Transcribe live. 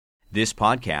This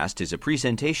podcast is a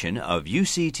presentation of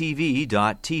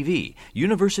UCTV.tv,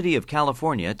 University of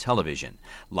California Television.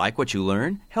 Like what you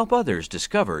learn? Help others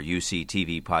discover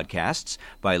UCTV podcasts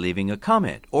by leaving a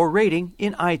comment or rating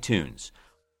in iTunes.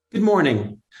 Good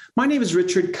morning. My name is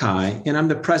Richard Kai, and I'm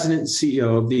the President and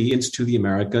CEO of the Institute of the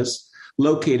Americas,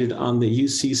 located on the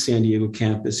UC San Diego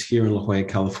campus here in La Jolla,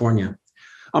 California.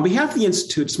 On behalf of the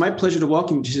Institute, it's my pleasure to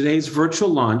welcome you to today's virtual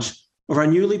launch of our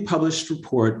newly published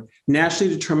report,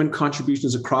 Nationally Determined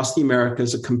Contributions Across the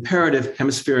Americas, a Comparative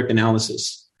Hemispheric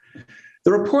Analysis.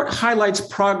 The report highlights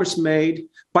progress made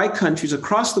by countries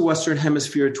across the Western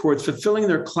Hemisphere towards fulfilling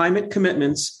their climate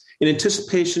commitments in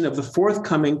anticipation of the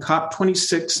forthcoming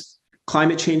COP26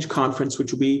 climate change conference,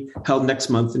 which will be held next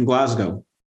month in Glasgow.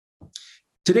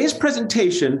 Today's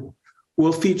presentation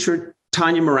will feature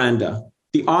Tanya Miranda,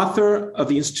 the author of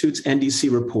the Institute's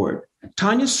NDC report.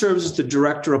 Tanya serves as the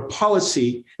Director of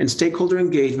Policy and Stakeholder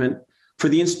Engagement for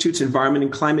the Institute's Environment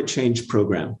and Climate Change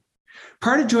program.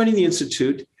 Prior to joining the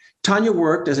Institute, Tanya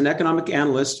worked as an economic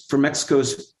analyst for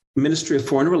Mexico's Ministry of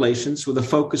Foreign Relations with a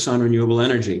focus on renewable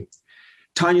energy.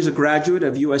 Tanya is a graduate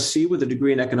of USC with a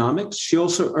degree in economics. She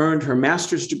also earned her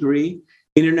master's degree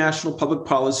in international public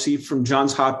policy from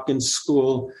Johns Hopkins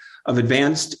School of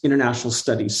Advanced International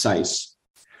Studies, SAIS.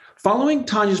 Following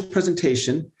Tanya's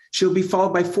presentation, she'll be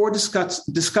followed by four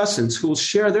discussants who will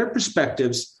share their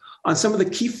perspectives on some of the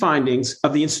key findings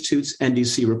of the Institute's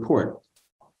NDC report.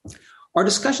 Our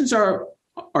discussions are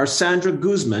Sandra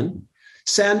Guzman.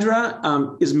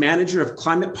 Sandra is manager of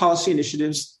Climate Policy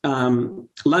Initiative's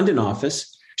London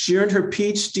office. She earned her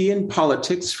PhD in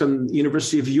politics from the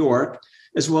University of York,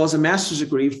 as well as a master's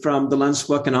degree from the London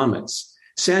School of Economics.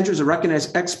 Sandra is a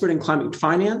recognized expert in climate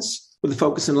finance with a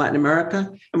focus in Latin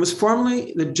America, and was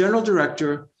formerly the general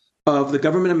director of the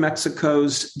government of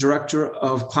Mexico's Director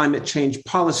of Climate Change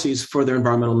Policies for their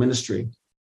environmental ministry.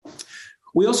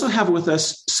 We also have with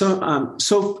us Sofia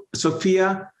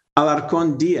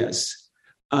Alarcón Diaz.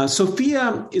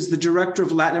 Sofia is the Director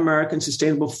of Latin American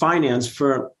Sustainable Finance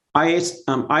for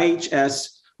IHS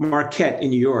Marquette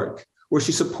in New York, where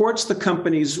she supports the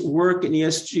company's work in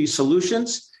ESG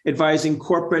solutions, advising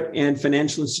corporate and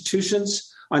financial institutions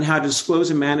on how to disclose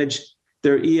and manage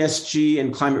their ESG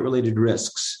and climate-related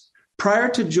risks. Prior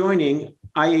to joining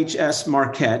IHS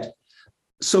Marquette,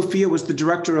 Sofia was the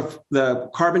director of the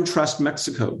Carbon Trust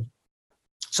Mexico.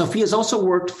 Sofia has also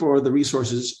worked for the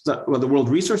World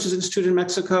Resources Institute in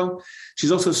Mexico.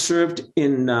 She's also served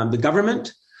in the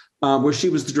government, where she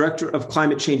was the director of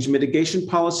climate change mitigation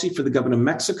policy for the government of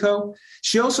Mexico.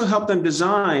 She also helped them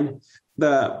design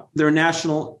their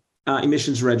national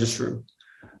emissions register.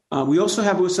 We also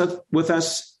have with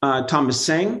us Thomas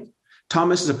Seng.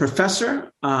 Thomas is a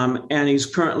professor, and he's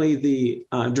currently the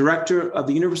director of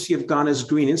the University of Ghana's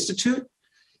Green Institute.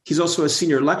 He's also a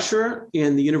senior lecturer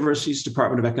in the university's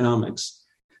Department of Economics.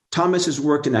 Thomas has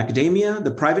worked in academia,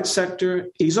 the private sector.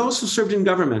 He's also served in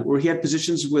government, where he had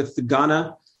positions with the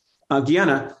Guyana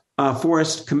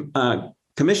Forestry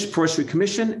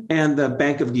Commission and the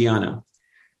Bank of Guyana.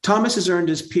 Thomas has earned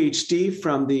his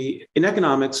PhD in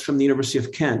economics from the University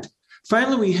of Kent.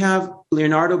 Finally, we have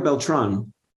Leonardo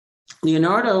Beltran.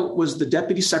 Leonardo was the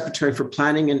Deputy Secretary for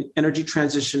Planning and Energy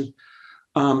Transition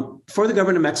for the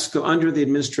government of Mexico under the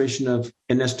administration of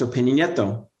Ernesto Peña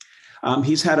Nieto.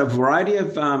 He's had a variety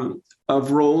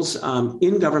of roles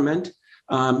in government.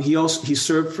 He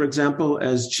served, for example,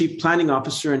 as Chief Planning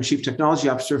Officer and Chief Technology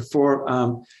Officer for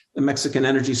the Mexican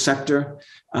energy sector,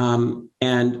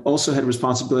 and also had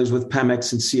responsibilities with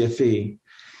Pemex and CFE.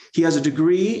 He has a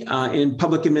degree in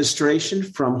public administration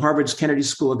from Harvard's Kennedy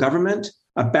School of Government,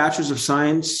 a Bachelor's of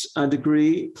Science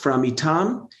degree from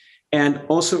ITAM, and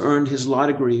also earned his law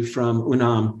degree from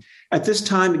UNAM. At this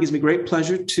time, it gives me great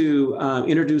pleasure to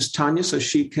introduce Tanya so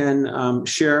she can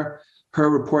share her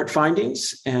report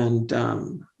findings, and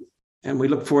we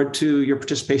look forward to your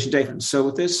participation today. So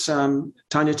with this,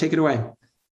 Tanya, take it away.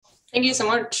 Thank you so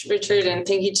much, Richard, and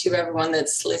thank you to everyone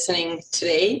that's listening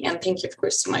today. And thank you, of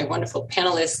course, to my wonderful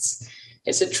panelists.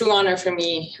 It's a true honor for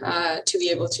me to be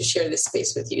able to share this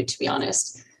space with you, to be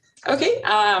honest. Okay,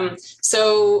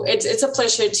 so it's a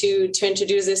pleasure to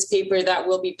introduce this paper that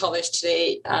will be published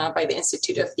today by the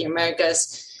Institute of the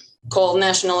Americas, called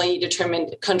Nationally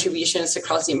Determined Contributions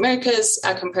Across the Americas,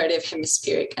 a Comparative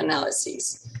Hemispheric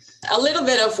Analysis. A little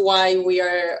bit of why we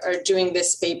are doing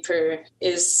this paper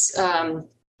is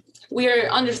we are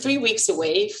under 3 weeks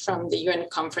away from the UN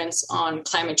Conference on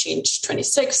Climate Change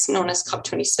 26, known as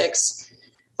COP26,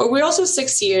 but we're also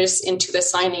 6 years into the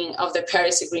signing of the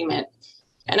Paris Agreement.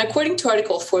 And according to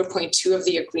Article 4.2 of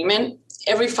the agreement,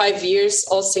 every 5 years,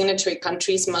 all signatory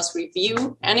countries must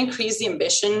review and increase the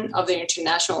ambition of their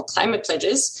international climate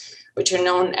pledges, which are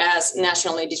known as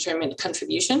nationally determined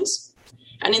contributions.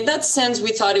 And in that sense,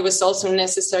 we thought it was also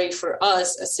necessary for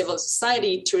us as civil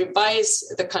society to revise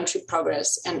the country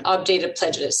progress and updated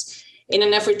pledges in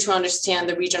an effort to understand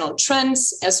the regional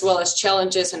trends as well as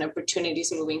challenges and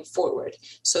opportunities moving forward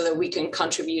so that we can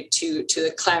contribute to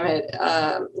the climate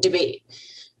debate.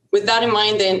 With that in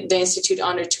mind, the Institute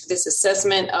undertook this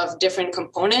assessment of different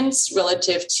components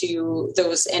relative to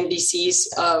those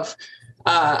NDCs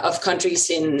of countries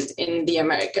in the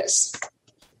Americas.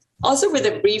 Also, with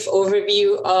a brief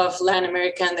overview of Latin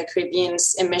America and the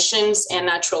Caribbean's emissions and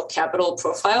natural capital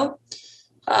profile,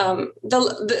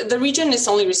 the region is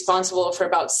only responsible for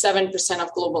about 7%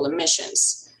 of global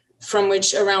emissions, from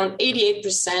which around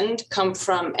 88% come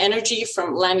from energy,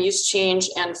 from land use change,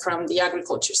 and from the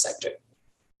agriculture sector.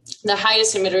 The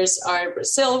highest emitters are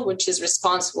Brazil, which is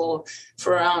responsible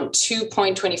for around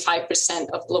 2.25%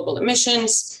 of global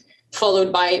emissions,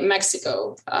 followed by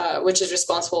Mexico, which is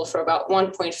responsible for about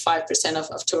 1.5%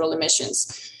 of total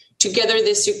emissions. Together,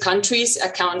 these two countries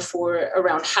account for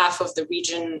around half of the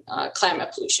region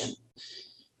climate pollution.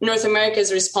 North America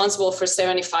is responsible for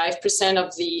 75%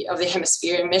 of the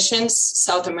hemisphere emissions,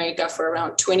 South America for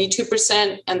around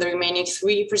 22%, and the remaining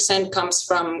 3% comes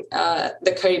from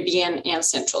the Caribbean and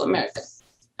Central America.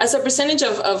 As a percentage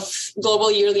of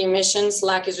global yearly emissions,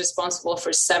 LAC is responsible for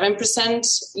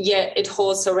 7%, yet it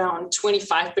holds around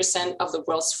 25% of the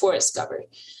world's forest cover.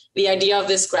 The idea of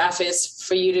this graph is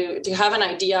for you to have an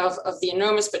idea of the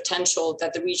enormous potential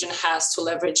that the region has to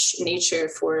leverage nature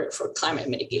for climate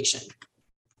mitigation.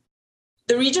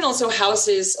 The region also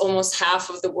houses almost half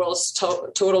of the world's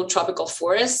total tropical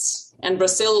forests, and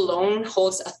Brazil alone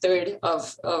holds a third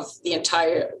of the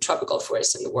entire tropical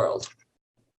forests in the world.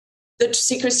 The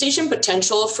sequestration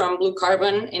potential from blue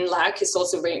carbon in LAC is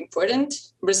also very important.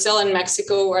 Brazil and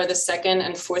Mexico are the second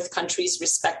and fourth countries,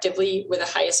 respectively, with the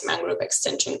highest mangrove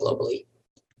extension globally.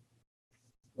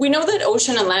 We know that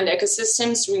ocean and land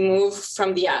ecosystems remove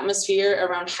from the atmosphere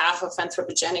around half of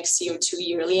anthropogenic CO2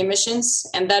 yearly emissions,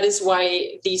 and that is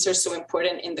why these are so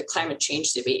important in the climate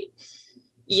change debate.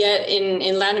 Yet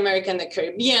in Latin America and the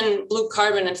Caribbean, blue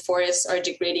carbon and forests are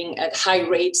degrading at high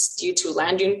rates due to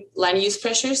land use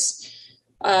pressures.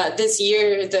 This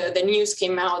year, the news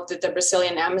came out that the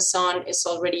Brazilian Amazon is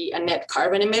already a net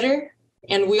carbon emitter.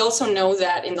 And we also know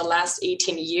that in the last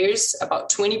 18 years,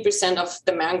 about 20% of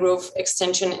the mangrove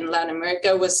extension in Latin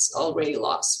America was already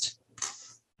lost.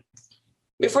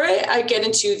 Before I get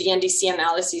into the NDC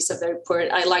analysis of the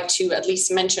report, I'd like to at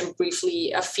least mention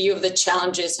briefly a few of the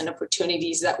challenges and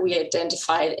opportunities that we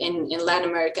identified in Latin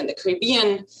America and the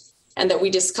Caribbean, and that we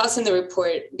discuss in the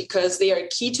report because they are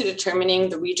key to determining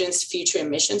the region's future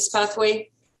emissions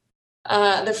pathway.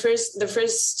 The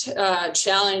first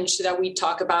challenge that we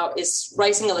talk about is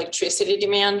rising electricity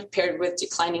demand paired with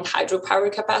declining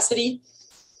hydropower capacity.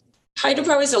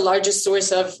 Hydropower is the largest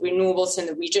source of renewables in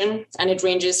the region, and it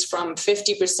ranges from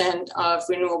 50% of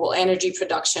renewable energy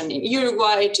production in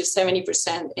Uruguay to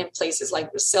 70% in places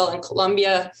like Brazil and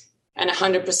Colombia, and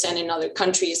 100% in other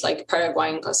countries like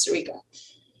Paraguay and Costa Rica.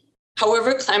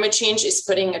 However, climate change is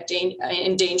putting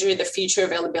in danger the future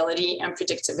availability and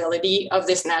predictability of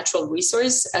this natural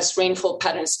resource as rainfall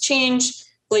patterns change,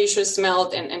 glaciers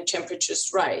melt, and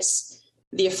temperatures rise.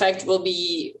 The effect will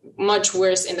be much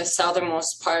worse in the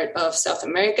southernmost part of South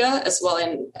America, as well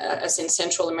as in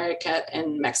Central America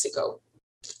and Mexico.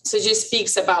 So it just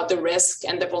speaks about the risk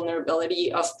and the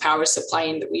vulnerability of power supply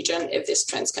in the region if these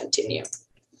trends continue.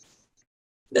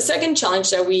 The second challenge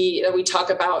that we talk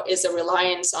about is the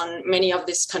reliance on many of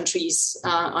these countries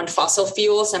on fossil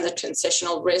fuels and the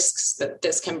transitional risks that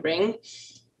this can bring.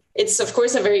 It's, of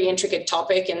course, a very intricate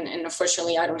topic, and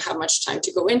unfortunately, I don't have much time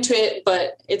to go into it,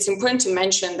 but it's important to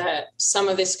mention that some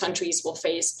of these countries will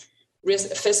face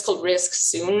fiscal risk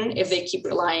soon if they keep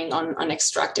relying on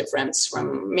extractive rents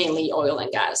from mainly oil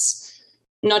and gas.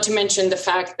 Not to mention the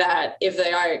fact that if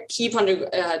they are keep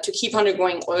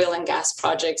undergoing oil and gas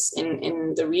projects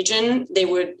in the region,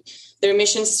 their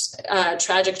emissions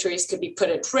trajectories could be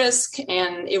put at risk,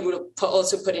 and it would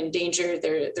also put in danger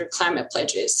their climate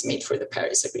pledges made for the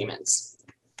Paris agreements.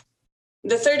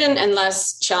 The third and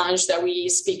last challenge that we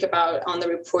speak about on the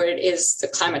report is the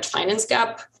climate finance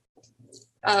gap.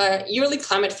 Yearly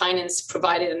climate finance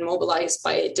provided and mobilized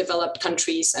by developed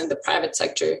countries and the private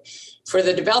sector for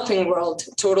the developing world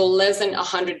total less than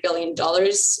 $100 billion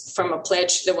from a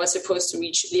pledge that was supposed to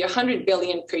reach the $100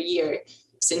 billion per year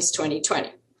since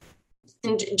 2020.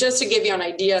 And just to give you an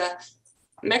idea,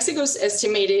 Mexico's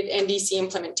estimated NDC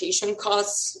implementation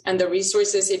costs and the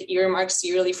resources it earmarks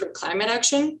yearly for climate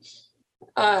action,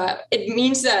 it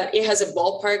means that it has a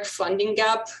ballpark funding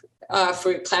gap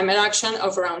for climate action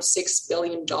of around $6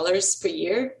 billion per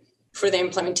year for the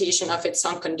implementation of its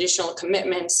unconditional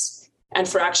commitments and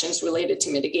for actions related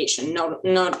to mitigation,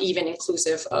 not even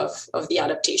inclusive of the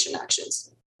adaptation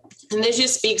actions. And this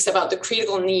just speaks about the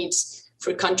critical needs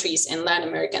for countries in Latin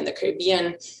America and the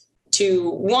Caribbean to,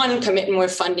 one, commit more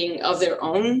funding of their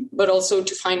own, but also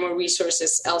to find more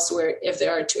resources elsewhere if they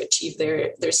are to achieve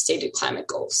their stated climate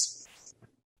goals.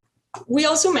 We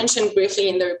also mentioned briefly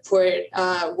in the report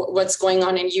what's going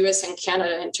on in US and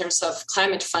Canada in terms of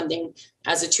climate funding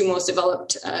as the two most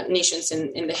developed nations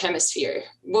in the hemisphere.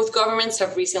 Both governments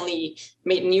have recently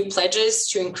made new pledges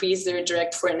to increase their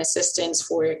direct foreign assistance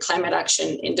for climate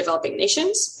action in developing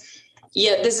nations.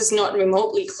 Yet this is not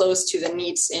remotely close to the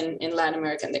needs in Latin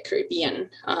America and the Caribbean.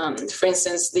 For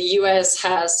instance, the US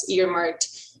has earmarked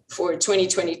for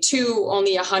 2022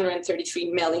 only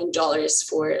 $133 million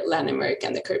for Latin America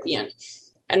and the Caribbean.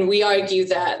 And we argue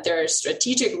that there are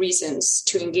strategic reasons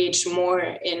to engage more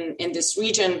in this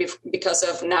region because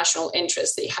of national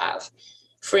interests they have.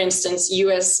 For instance,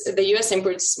 the US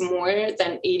imports more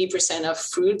than 80% of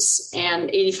fruits and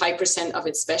 85% of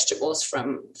its vegetables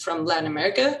from Latin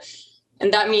America.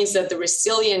 And that means that the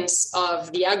resilience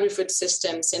of the agri-food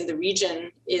systems in the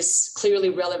region is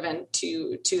clearly relevant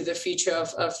to the future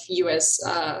of US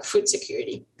food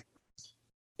security.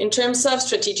 In terms of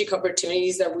strategic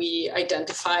opportunities that we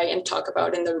identify and talk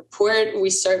about in the report,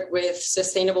 we start with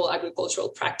sustainable agricultural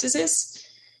practices.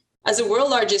 As the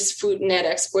world's largest food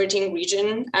net exporting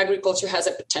region, agriculture has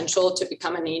a potential to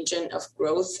become an agent of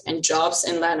growth and jobs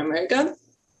in Latin America.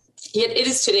 Yet it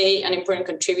is today an important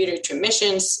contributor to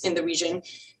emissions in the region,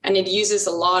 and it uses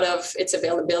a lot of its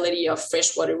availability of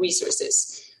freshwater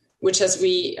resources, which as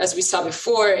we saw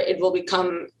before, it will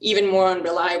become even more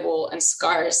unreliable and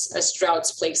scarce as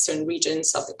droughts plague certain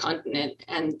regions of the continent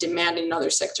and demand in other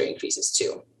sectors increases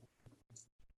too.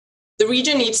 The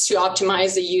region needs to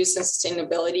optimize the use and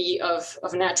sustainability of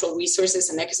natural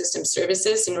resources and ecosystem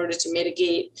services in order to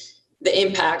mitigate the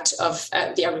impact of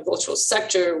the agricultural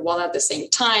sector, while at the same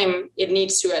time, it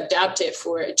needs to adapt it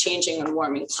for a changing and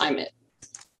warming climate.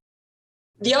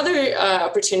 The other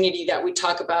opportunity that we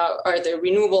talk about are the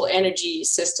renewable energy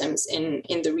systems in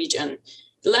the region.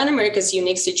 Latin America's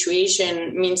unique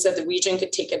situation means that the region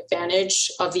could take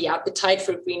advantage of the appetite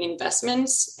for green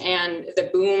investments and the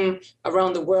boom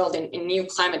around the world in new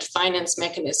climate finance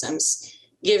mechanisms,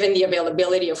 given the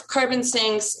availability of carbon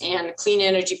sinks and clean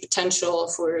energy potential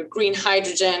for green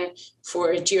hydrogen,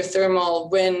 for geothermal,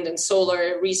 wind, and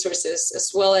solar resources,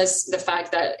 as well as the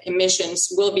fact that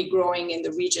emissions will be growing in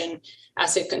the region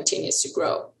as it continues to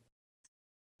grow.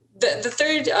 The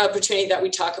third opportunity that we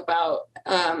talk about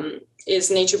is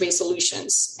nature-based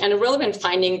solutions. And a relevant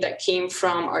finding that came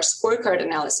from our scorecard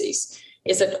analysis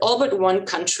is that all but one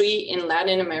country in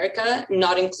Latin America,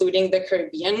 not including the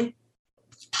Caribbean,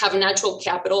 have natural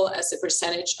capital as a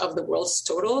percentage of the world's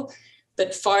total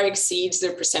that far exceeds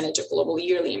their percentage of global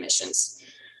yearly emissions.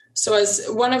 So as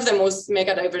one of the most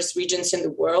mega-diverse regions in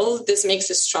the world, this makes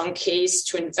a strong case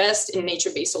to invest in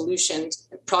nature-based solutions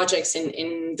projects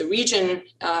in the region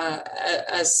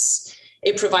as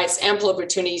it provides ample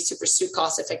opportunities to pursue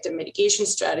cost-effective mitigation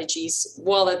strategies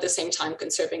while at the same time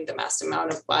conserving the vast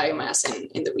amount of biomass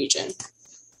in the region.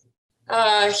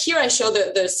 Here I show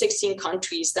the 16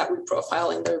 countries that we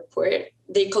profile in the report.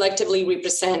 They collectively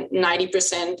represent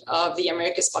 90% of the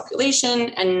Americas population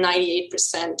and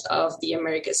 98% of the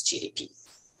Americas GDP.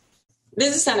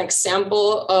 This is an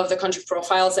example of the country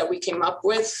profiles that we came up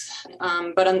with,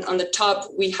 but on the top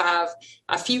we have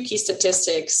a few key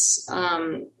statistics.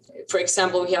 For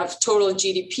example, we have total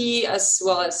GDP as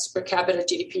well as per capita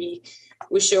GDP.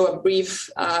 We show a brief,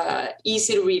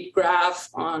 easy to read graph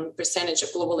on percentage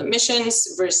of global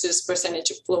emissions versus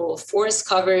percentage of global forest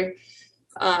cover.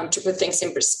 To put things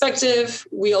in perspective,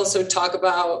 we also talk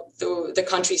about the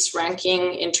country's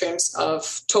ranking in terms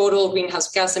of total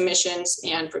greenhouse gas emissions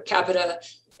and per capita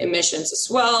emissions as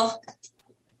well.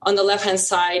 On the left-hand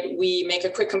side, we make a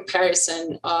quick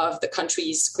comparison of the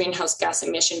country's greenhouse gas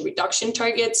emission reduction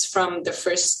targets from the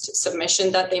first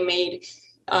submission that they made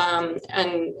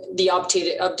and the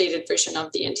updated version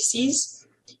of the NDCs.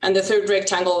 And the third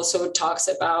rectangle also talks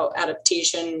about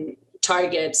adaptation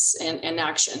targets and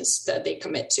actions that they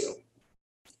commit to.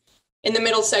 In the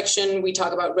middle section, we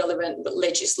talk about relevant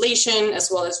legislation as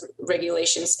well as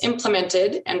regulations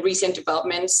implemented and recent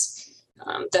developments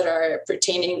that are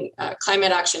pertaining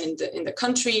climate action in the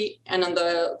country. And on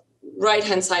the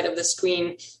right-hand side of the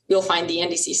screen, you'll find the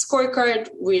NDC scorecard,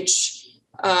 which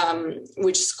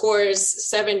which scores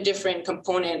 7 different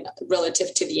components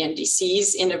relative to the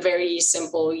NDCs in a very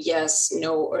simple yes,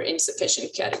 no, or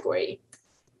insufficient category.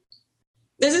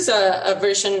 This is a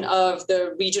version of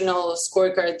the regional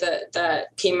scorecard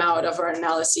that came out of our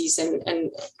analyses,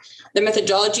 and the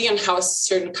methodology on how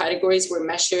certain categories were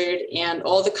measured and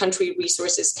all the country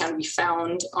resources can be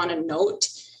found on a note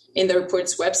in the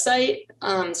report's website.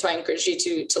 So I encourage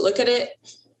you to look at it.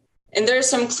 And there are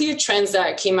some clear trends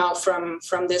that came out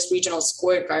from this regional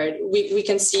scorecard. We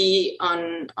can see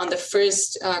on the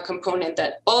first component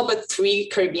that all but 3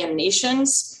 Caribbean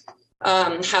nations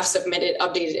have submitted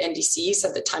updated NDCs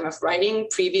at the time of writing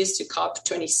previous to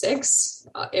COP26.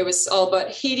 It was all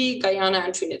but Haiti, Guyana,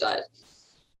 and Trinidad.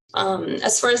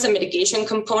 As far as the mitigation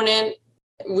component,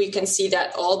 we can see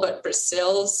that all but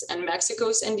Brazil's and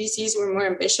Mexico's NDCs were more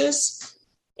ambitious.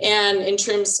 And in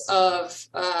terms of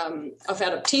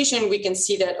adaptation, we can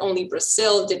see that only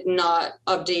Brazil did not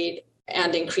update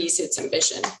and increase its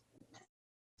ambition.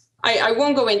 I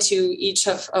won't go into each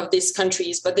of these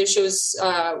countries, but this shows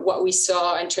what we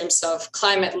saw in terms of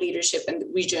climate leadership in the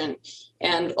region.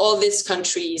 And all these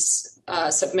countries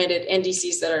submitted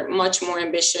NDCs that are much more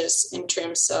ambitious in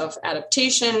terms of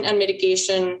adaptation and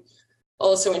mitigation,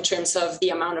 also in terms of the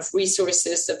amount of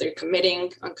resources that they're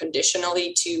committing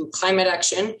unconditionally to climate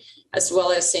action, as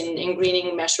well as in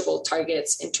ingraining measurable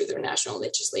targets into their national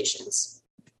legislations.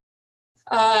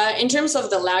 In terms of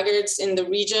the laggards in the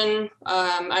region,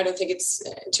 I don't think it's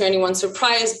to anyone's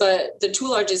surprise, but the 2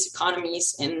 largest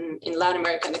economies in Latin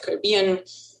America and the Caribbean,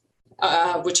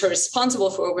 which are responsible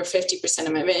for over 50%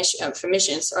 of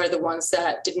emissions, are the ones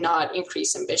that did not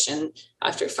increase ambition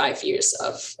after 5 years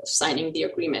of signing the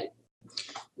agreement.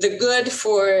 The good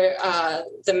for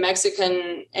the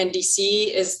Mexican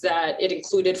NDC is that it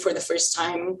included for the first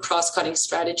time cross-cutting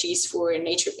strategies for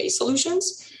nature-based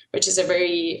solutions, which is a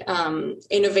very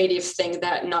innovative thing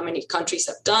that not many countries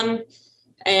have done.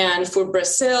 And for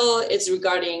Brazil, it's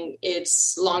regarding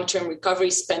its long-term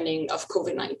recovery spending of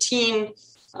COVID-19,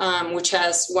 which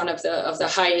has one of the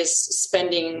highest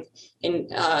spending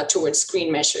towards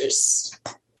green measures.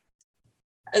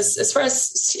 As far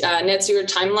as net zero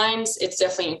timelines, it's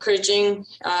definitely encouraging.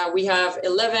 We have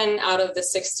 11 out of the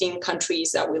 16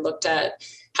 countries that we looked at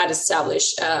had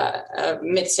established a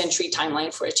mid-century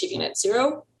timeline for achieving net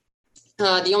zero.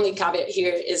 The only caveat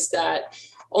here is that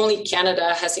only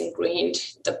Canada has ingrained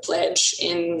the pledge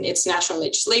in its national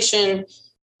legislation.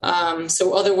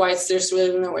 So otherwise, there's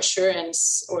really no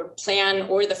assurance or plan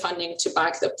or the funding to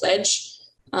back the pledge.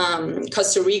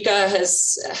 Costa Rica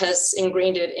has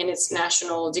ingrained it in its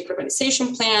national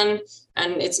decarbonization plan,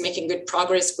 and it's making good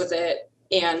progress with it.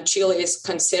 And Chile is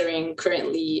considering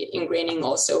currently ingraining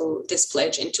also this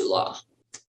pledge into law.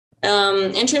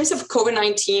 In terms of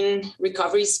COVID-19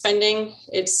 recovery spending,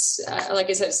 it's, like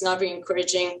I said, it's not very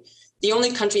encouraging. The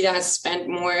only country that has spent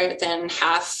more than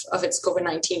half of its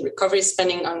COVID-19 recovery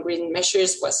spending on green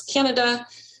measures was Canada.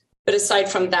 But aside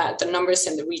from that, the numbers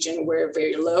in the region were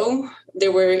very low.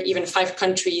 There were even 5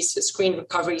 countries whose green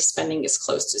recovery spending is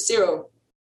close to zero.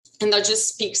 And that just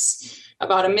speaks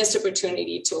about a missed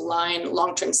opportunity to align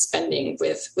long-term spending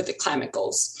with the climate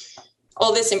goals.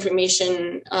 All this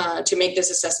information to make this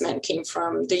assessment came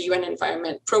from the UN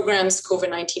Environment Programme's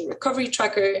COVID-19 Recovery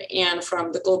Tracker and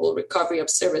from the Global Recovery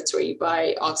Observatory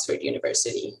by Oxford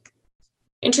University.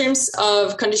 In terms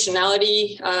of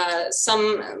conditionality,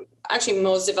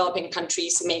 most developing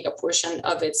countries make a portion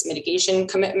of its mitigation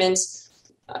commitments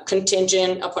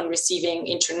contingent upon receiving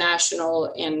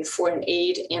international and foreign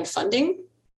aid and funding.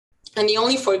 And there were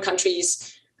only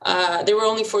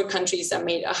 4 countries that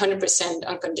made 100%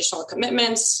 unconditional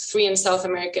commitments, 3 in South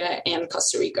America and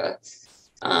Costa Rica.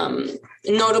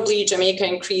 Notably, Jamaica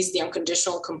increased the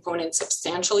unconditional component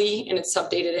substantially in its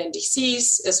updated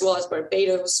NDCs, as well as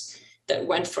Barbados, that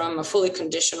went from a fully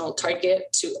conditional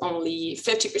target to only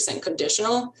 50%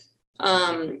 conditional.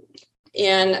 But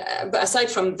aside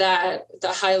from that, the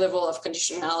high level of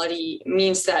conditionality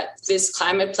means that these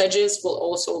climate pledges will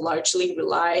also largely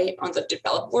rely on the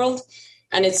developed world,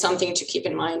 and it's something to keep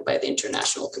in mind by the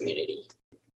international community.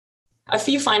 A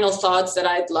few final thoughts that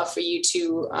I'd love for you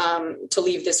to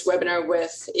leave this webinar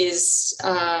with is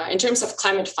in terms of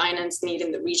climate finance need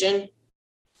in the region,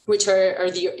 which are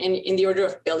in the order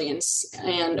of billions.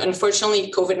 And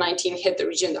unfortunately, COVID-19 hit the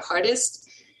region the hardest,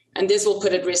 and this will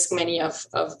put at risk many of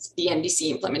the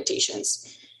NDC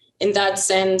implementations. In that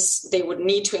sense, they would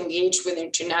need to engage with the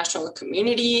international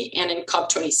community and in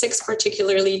COP26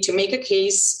 particularly to make a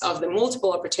case of the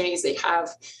multiple opportunities they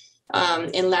have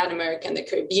in Latin America and the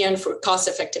Caribbean for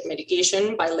cost-effective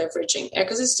mitigation by leveraging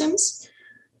ecosystems.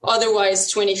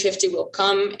 Otherwise, 2050 will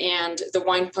come and the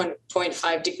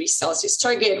 1.5 degrees Celsius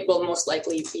target will most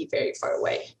likely be very far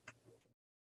away.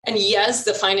 And yes,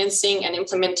 the financing and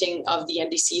implementing of the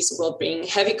NDCs will bring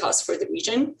heavy costs for the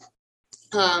region.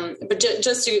 But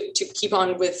just to keep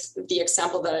on with the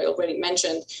example that I already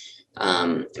mentioned,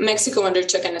 Mexico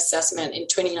undertook an assessment in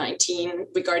 2019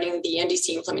 regarding the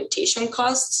NDC implementation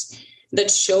costs that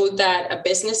showed that a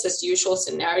business as usual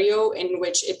scenario in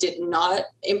which it did not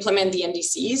implement the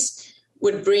NDCs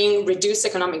would bring reduced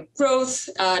economic growth,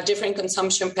 different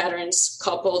consumption patterns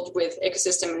coupled with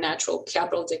ecosystem and natural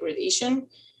capital degradation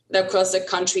that cost the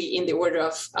country in the order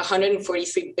of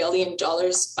 $143 billion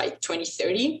by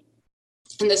 2030.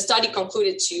 And the study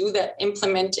concluded too that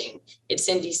implementing its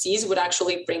NDCs would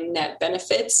actually bring net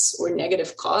benefits or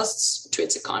negative costs to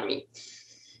its economy.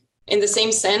 In the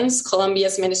same sense,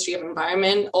 Colombia's Ministry of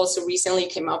Environment also recently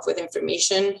came up with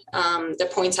information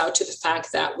that points out to the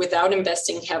fact that without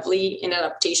investing heavily in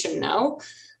adaptation now,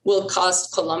 will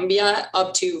cost Colombia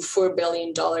up to $4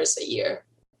 billion a year.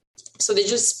 So this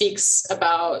just speaks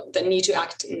about the need to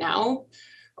act now,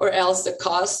 or else the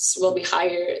costs will be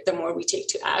higher the more we take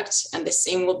to act. And the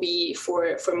same will be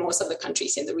for most of the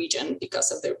countries in the region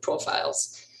because of their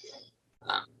profiles.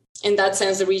 In that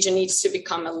sense, the region needs to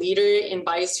become a leader in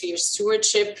biosphere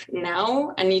stewardship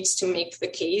now and needs to make the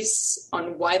case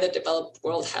on why the developed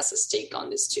world has a stake on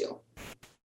this too.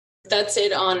 That's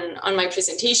it on my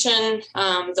presentation.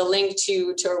 The link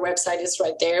to our website is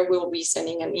right there. We will be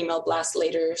sending an email blast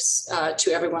later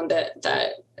to everyone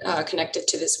that connected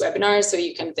to this webinar so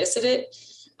you can visit it.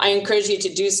 I encourage you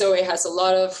to do so. It has a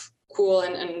lot of cool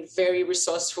and very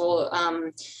resourceful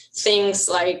things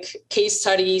like case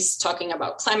studies talking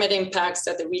about climate impacts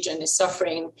that the region is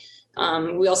suffering.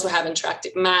 We also have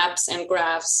interactive maps and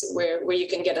graphs where you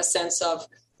can get a sense of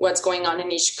what's going on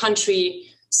in each country.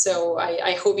 So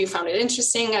I hope you found it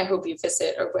interesting. I hope you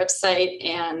visit our website,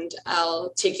 and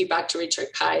I'll take you back to Richard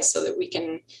Kai so that we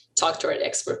can talk to our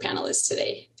expert panelists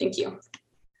today. Thank you.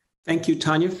 Thank you,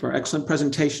 Tanya, for excellent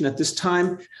presentation at this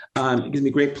time. It gives me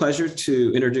great pleasure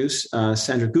to introduce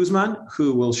Sandra Guzman,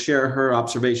 who will share her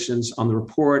observations on the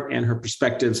report and her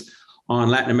perspectives on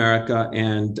Latin America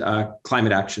and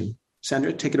climate action.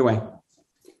 Sandra, take it away.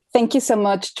 Thank you so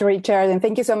much, Richard, and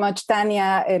thank you so much,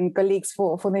 Tanya and colleagues,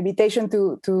 for the invitation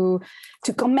to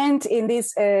comment in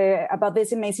this about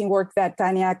this amazing work that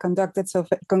Tanya conducted. So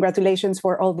congratulations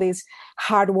for all this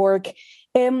hard work.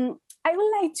 I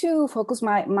would like to focus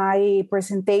my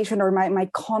presentation or my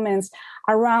comments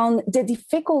around the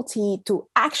difficulty to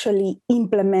actually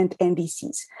implement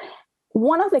NDCs.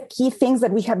 One of the key things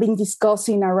that we have been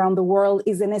discussing around the world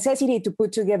is the necessity to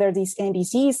put together these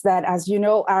NDCs that, as you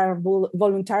know, are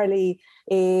voluntarily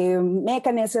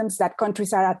mechanisms that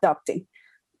countries are adopting.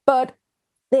 But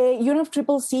the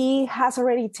UNFCCC has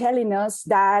already telling us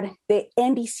that the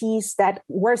NDCs that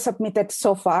were submitted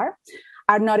so far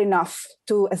are not enough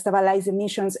to stabilize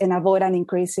emissions and avoid an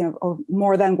increase of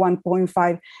more than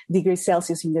 1.5 degrees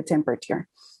Celsius in the temperature.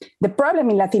 The problem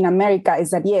in Latin America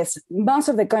is that, yes, most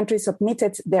of the countries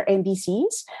submitted their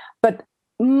NDCs, but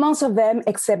most of them,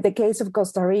 except the case of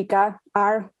Costa Rica,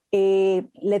 are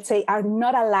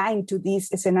not aligned to this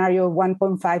scenario of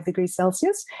 1.5 degrees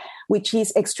Celsius, which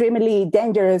is extremely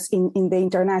dangerous in the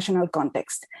international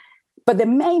context. But the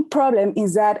main problem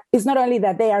is that it's not only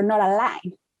that they are not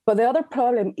aligned, but the other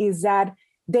problem is that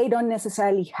they don't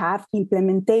necessarily have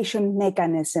implementation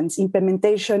mechanisms,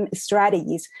 implementation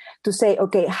strategies to say,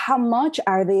 okay, how much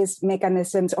are these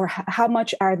mechanisms or how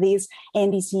much are these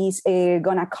NDCs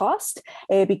going to cost?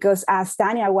 Because as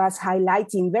Tanya was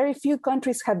highlighting, very few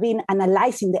countries have been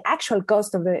analyzing the actual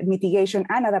cost of the mitigation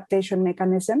and adaptation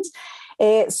mechanisms.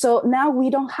 So now we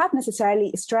don't have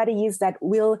necessarily strategies that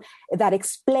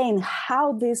explain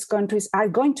how these countries are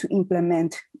going to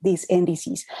implement these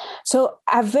NDCs. So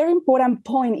a very important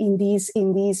point in this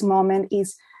moment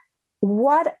is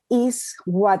what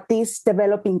these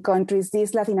developing countries,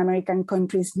 these Latin American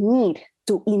countries need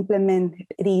to implement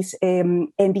these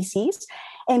NDCs,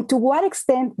 and to what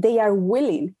extent they are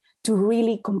willing to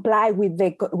really comply with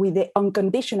the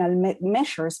unconditional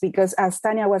measures, because as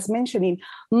Tanya was mentioning,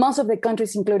 most of the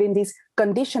countries, including these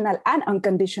conditional and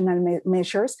unconditional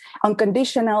measures,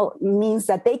 unconditional means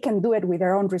that they can do it with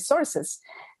their own resources.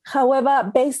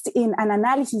 However, based in an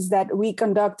analysis that we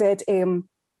conducted in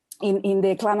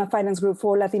the Climate Finance Group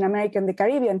for Latin America and the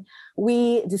Caribbean,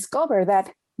 we discovered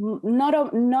that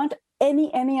not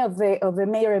any of the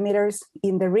major emitters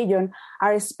in the region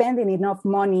are spending enough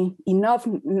money, enough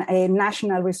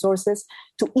national resources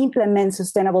to implement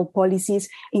sustainable policies,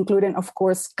 including, of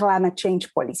course, climate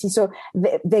change policy. So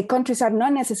the countries are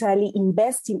not necessarily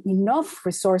investing enough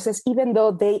resources, even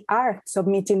though they are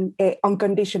submitting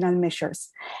unconditional measures.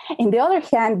 On the other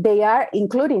hand, they are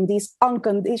including these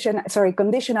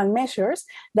conditional measures.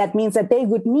 That means that they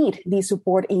would need this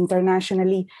support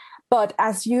internationally. But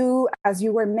as you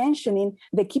were mentioning,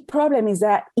 the key problem is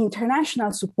that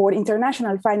international support,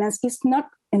 international finance is not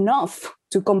enough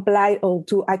to comply or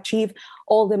to achieve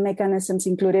all the mechanisms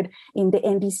included in the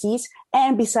NDCs.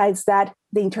 And besides that,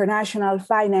 the international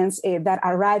finance that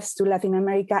arrives to Latin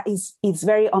America is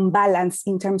very unbalanced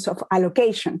in terms of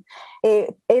allocation.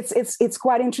 It's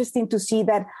quite interesting to see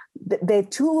that the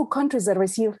two countries that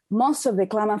receive most of the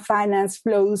climate finance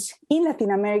flows in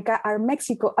Latin America are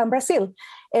Mexico and Brazil.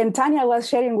 And Tania was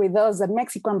sharing with us that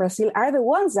Mexico and Brazil are the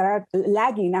ones that are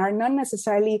lagging, are not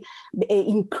necessarily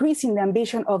increasing the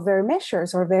ambition of their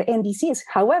measures or their NDCs.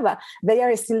 However, they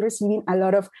are still receiving a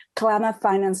lot of climate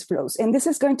finance flows. And this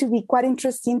is going to be quite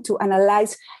interesting to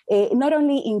analyze, not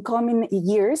only in coming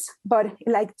years, but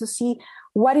like to see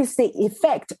what is the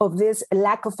effect of this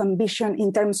lack of ambition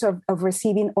in terms of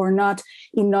receiving or not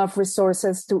enough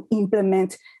resources to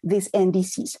implement these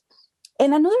NDCs.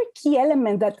 And another key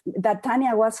element that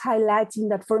Tania was highlighting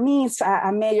that for me is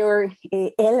a major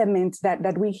element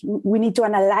that we need to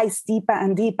analyze deeper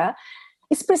and deeper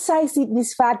is precisely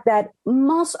this fact that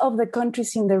most of the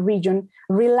countries in the region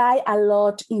rely a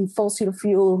lot in fossil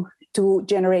fuel to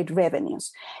generate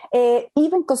revenues.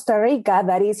 Even Costa Rica,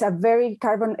 that is a very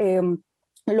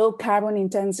low carbon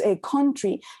intense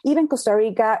country, even Costa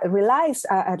Rica relies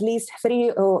at least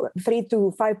 3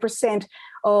 to 5%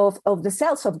 of the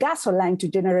sales of gasoline to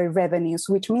generate revenues,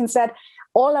 which means that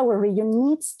all our region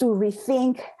needs to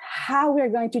rethink how we're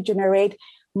going to generate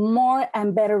more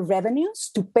and better revenues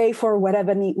to pay for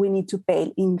whatever we need to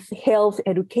pay in health,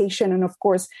 education, and of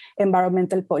course,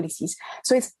 environmental policies.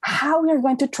 So it's how we are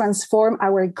going to transform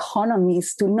our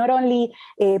economies to not only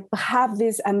have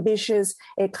these ambitious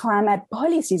climate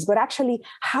policies, but actually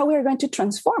how we are going to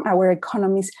transform our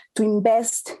economies to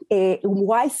invest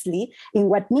wisely in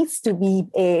what needs to be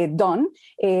done,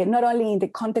 not only in the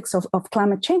context of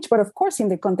climate change, but of course in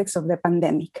the context of the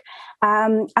pandemic.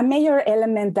 A major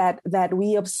element that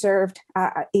we observed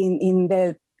in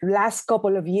the last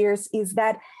couple of years is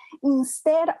that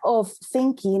instead of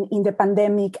thinking in the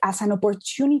pandemic as an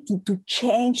opportunity to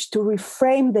change, to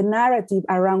reframe the narrative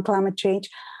around climate change,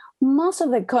 most of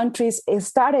the countries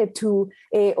started to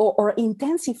or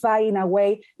intensify in a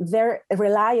way their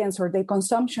reliance or their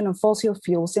consumption of fossil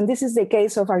fuels. And this is the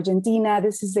case of Argentina.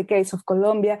 This is the case of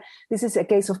Colombia. This is the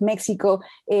case of Mexico.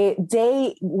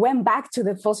 They went back to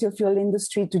the fossil fuel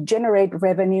industry to generate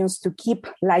revenues, to keep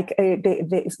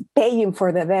the paying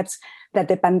for the debts that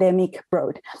the pandemic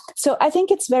brought. So I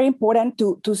think it's very important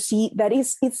to see that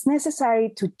it's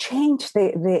necessary to change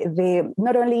the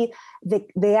not only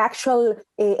the actual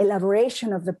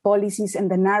elaboration of the policies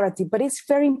and the narrative, but it's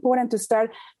very important to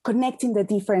start connecting the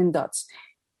different dots.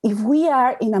 If we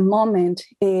are in a moment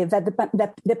that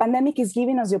the pandemic is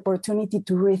giving us the opportunity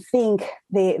to rethink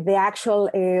the actual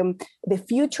the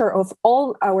future of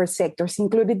all our sectors,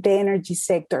 including the energy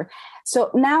sector. So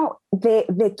now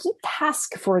the key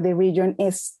task for the region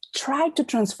is try to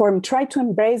transform, try to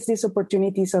embrace these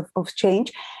opportunities of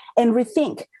change and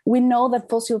rethink. We know that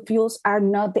fossil fuels are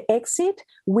not the exit.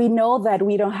 We know that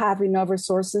we don't have enough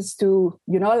resources to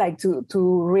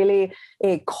really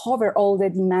cover all the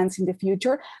demands in the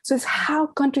future. So it's how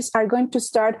countries are going to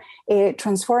start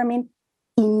transforming,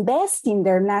 investing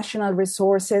their national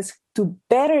resources to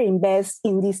better invest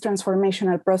in these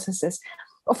transformational processes.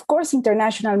 Of course,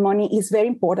 international money is very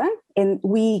important, and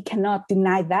we cannot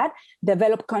deny that.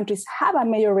 Developed countries have a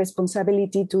major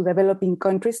responsibility to developing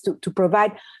countries to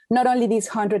provide not only these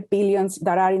 100 billions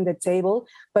that are in the table,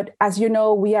 but as you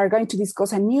know, we are going to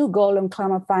discuss a new goal on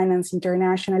climate finance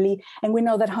internationally, and we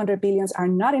know that 100 billions are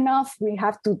not enough. We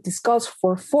have to discuss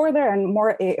for further and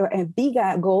more a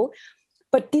bigger goal.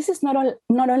 But this is not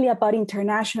only about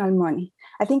international money.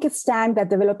 I think it's time that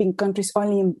developing countries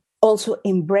also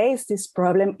embrace this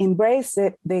problem, embrace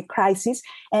the crisis,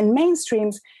 and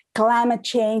mainstreams climate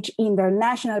change in their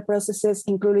national processes,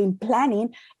 including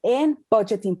planning and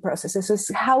budgeting processes. So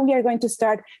it's how we are going to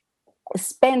start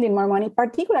spending more money,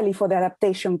 particularly for the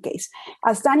adaptation case.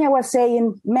 As Tania was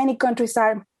saying, many countries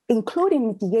are including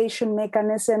mitigation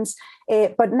mechanisms,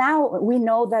 but now we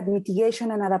know that mitigation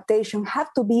and adaptation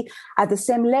have to be at the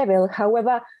same level.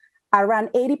 However, around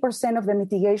 80% of the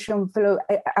mitigation flow,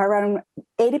 around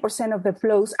 80% of the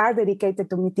flows are dedicated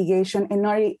to mitigation, and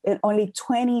only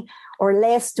 20 or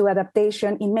less to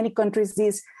adaptation. In many countries,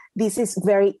 this is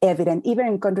very evident, even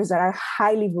in countries that are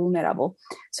highly vulnerable.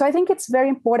 So I think it's very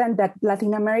important that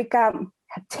Latin America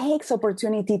takes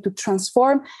opportunity to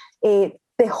transform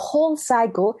the whole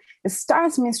cycle,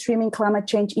 starts mainstreaming climate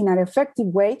change in an effective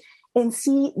way, and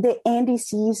see the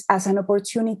NDCs as an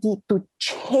opportunity to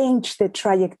change the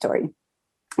trajectory.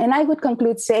 And I would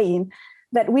conclude saying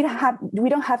that we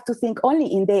don't have to think only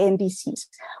in the NDCs.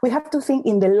 We have to think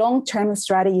in the long-term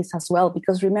strategies as well,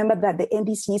 because remember that the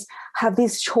NDCs have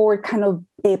this short kind of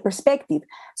perspective.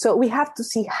 So we have to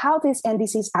see how these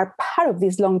NDCs are part of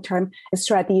these long-term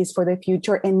strategies for the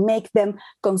future and make them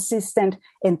consistent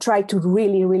and try to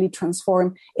really, really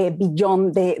transform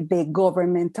beyond the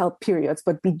governmental periods,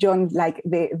 but beyond like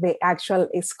the actual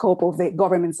scope of the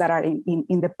governments that are in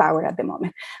the power at the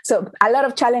moment. So a lot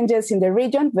of challenges in the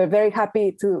region. We're very happy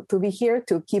to be here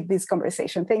to keep this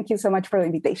conversation. Thank you so much for the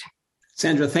invitation.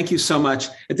 Sandra, thank you so much.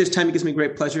 At this time, it gives me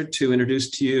great pleasure to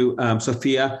introduce to you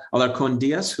Sofia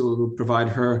Alarcón-Diaz, who will provide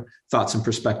her thoughts and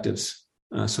perspectives.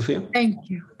 Sofia?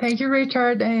 Thank you. Thank you,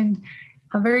 Richard. And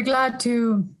I'm very glad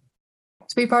to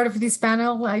be part of this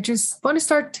panel. I just want to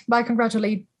start by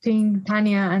congratulating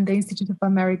Tania and the Institute of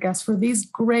Americas for this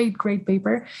great, great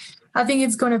paper. I think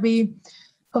it's going to be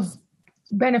of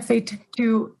benefit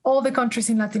to all the countries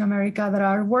in Latin America that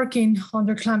are working on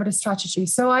their climate strategy.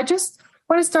 So I just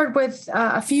want to start with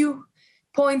a few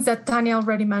points that Tania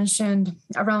already mentioned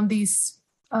around this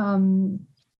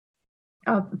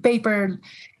paper.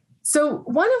 So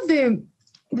one of the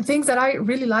things that I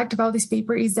really liked about this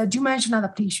paper is that you mentioned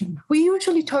adaptation. We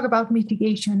usually talk about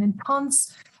mitigation and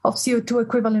tons of CO2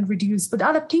 equivalent reduced, but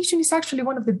adaptation is actually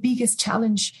one of the biggest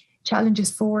challenges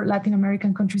for Latin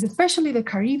American countries, especially the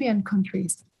Caribbean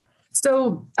countries.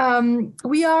 So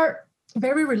we are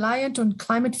very reliant on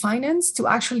climate finance to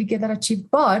actually get that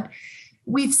achieved. But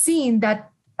we've seen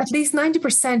that at least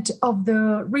 90% of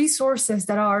the resources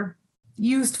that are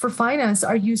used for finance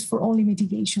are used for only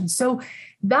mitigation. So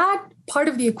that part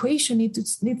of the equation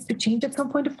needs to change at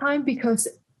some point of time, because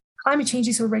climate change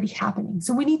is already happening.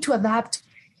 So we need to adapt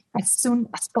as soon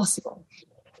as possible.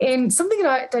 And something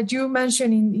that you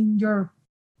mentioned in your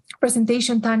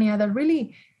presentation, Tania, that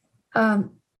really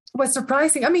was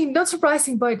surprising. I mean, not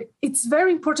surprising, but it's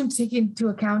very important to take into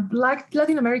account. Like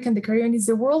Latin America and the Caribbean is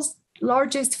the world's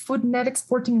largest food net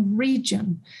exporting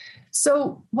region.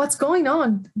 So what's going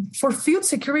on for food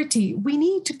security? We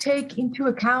need to take into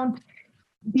account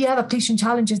the adaptation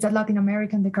challenges that Latin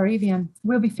America and the Caribbean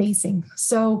will be facing.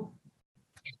 So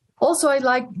also, I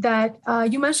like that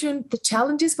you mentioned the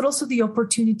challenges, but also the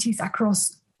opportunities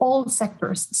across all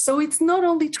sectors. So it's not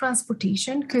only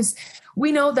transportation, because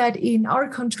we know that in our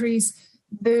countries,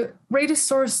 the greatest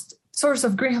source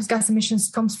of greenhouse gas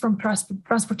emissions comes from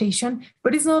transportation,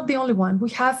 but it's not the only one. We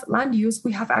have land use,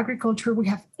 we have agriculture, we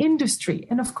have industry,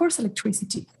 and of course,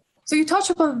 electricity. So you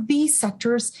touch upon these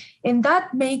sectors, and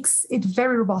that makes it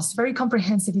very robust, very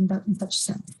comprehensive in such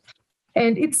sense.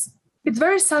 And it's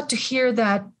very sad to hear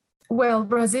that, well,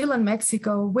 Brazil and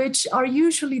Mexico, which are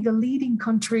usually the leading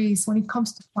countries when it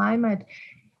comes to climate,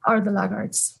 are the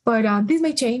laggards. But this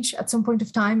may change at some point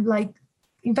of time. Like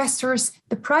investors,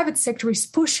 the private sector is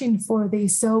pushing for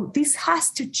this. So this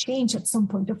has to change at some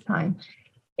point of time.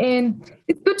 And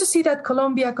it's good to see that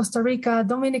Colombia, Costa Rica,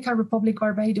 Dominican Republic,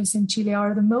 Barbados, and Chile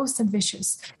are the most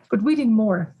ambitious. But we need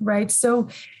more, right? So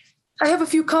I have a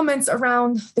few comments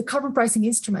around the carbon pricing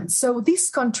instruments. So these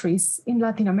countries in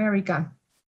Latin America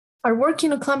are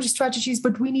working on climate strategies,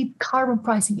 but we need carbon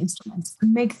pricing instruments to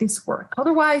make this work.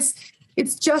 Otherwise,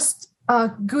 it's just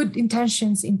good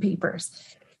intentions in papers.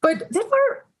 But there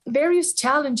are various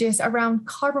challenges around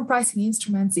carbon pricing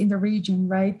instruments in the region,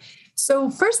 right? So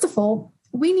first of all,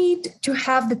 we need to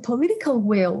have the political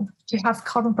will to have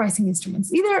carbon pricing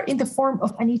instruments, either in the form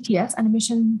of an ETS, an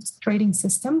emissions trading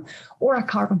system, or a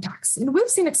carbon tax. And we've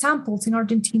seen examples in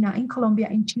Argentina, in Colombia,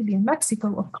 in Chile, and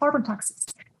Mexico of carbon taxes.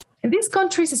 And these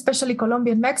countries, especially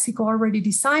Colombia and Mexico, are already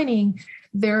designing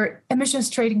their emissions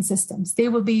trading systems. They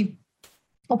will be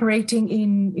operating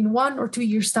in 1 or 2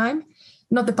 years' time,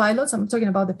 not the pilots. I'm talking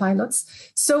about the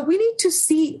pilots. So we need to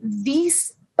see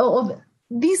these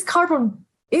carbon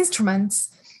instruments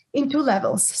in two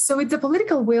levels. So it's the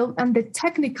political will and the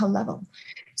technical level.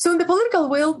 So in the political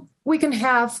will, we can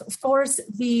have, of course,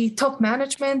 the top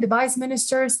management, the vice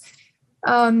ministers,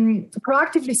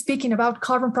 proactively speaking about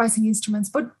carbon pricing instruments.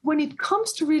 But when it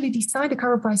comes to really design the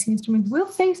carbon pricing instrument, we'll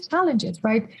face challenges,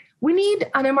 right? We need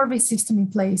an MRV system in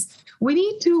place. We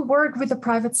need to work with the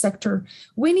private sector.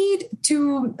 We need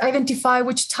to identify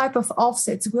which type of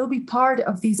offsets will be part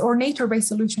of these, or nature-based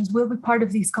solutions will be part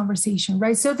of this conversation,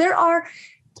 right? So there are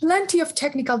plenty of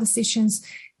technical decisions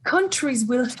countries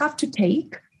will have to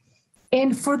take.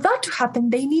 And for that to happen,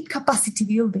 they need capacity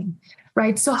building,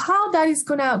 right? So how that is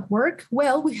going to work?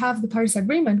 Well, we have the Paris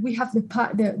Agreement. We have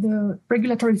the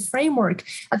regulatory framework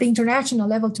at the international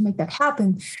level to make that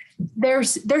happen. There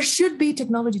should be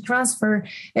technology transfer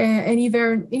and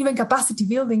even capacity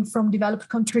building from developed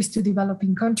countries to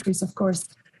developing countries, of course.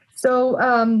 So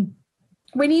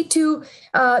we need to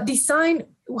design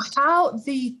how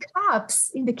the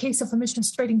caps in the case of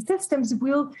emissions trading systems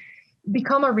will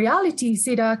become a reality. Is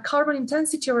it a carbon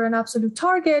intensity or an absolute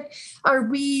target? Are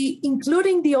we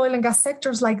including the oil and gas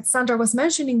sectors? Like Sandra was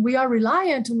mentioning, we are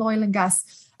reliant on oil and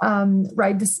gas,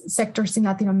 right, the sectors in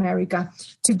Latin America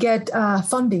to get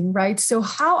funding, right? So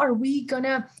how are we going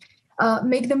to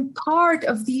make them part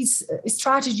of this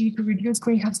strategy to reduce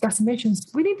greenhouse gas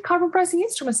emissions? We need carbon pricing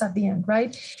instruments at the end,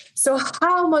 right? So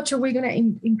how much are we going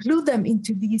to include them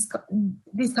into these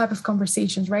type of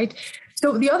conversations, right?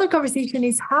 So the other conversation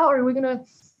is how are we going to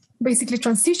basically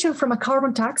transition from a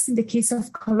carbon tax in the case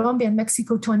of Colombia and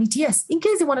Mexico to an ETS? In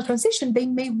case they want to transition, they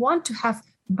may want to have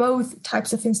both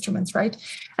types of instruments, right?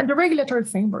 And the regulatory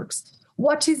frameworks.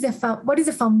 What is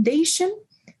the foundation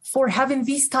for having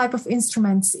these type of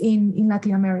instruments in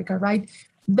Latin America, right?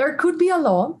 There could be a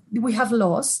law. We have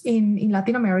laws in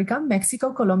Latin America,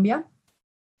 Mexico, Colombia.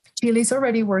 Chile is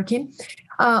already working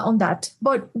on that.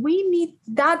 But we need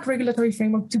that regulatory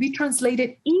framework to be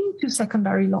translated into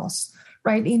secondary laws,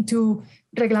 right? Into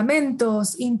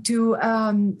reglamentos, into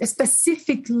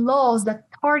specific laws that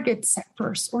target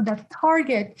sectors or that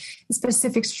target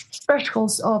specific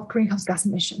thresholds of greenhouse gas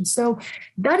emissions. So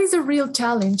that is a real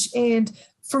challenge. And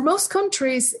for most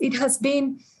countries, it has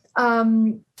been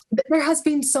there has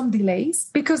been some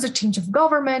delays because of change of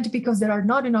government, because there are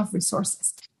not enough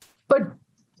resources. But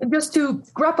just to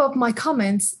wrap up my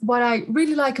comments, what I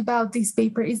really like about this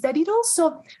paper is that it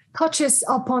also touches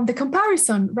upon the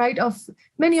comparison, right, of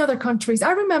many other countries.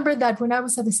 I remember that when I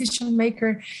was a decision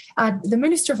maker at the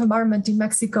Ministry of Environment in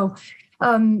Mexico,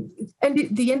 and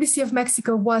the NDC of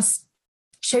Mexico was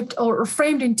shaped or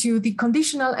framed into the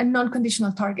conditional and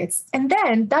non-conditional targets. And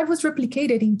then that was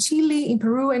replicated in Chile, in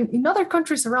Peru, and in other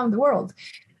countries around the world.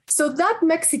 So that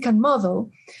Mexican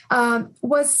model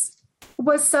was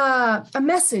a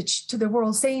message to the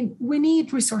world saying we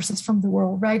need resources from the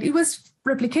world, right? It was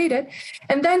replicated.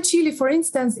 And then Chile, for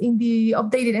instance, in the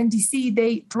updated NDC,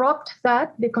 they dropped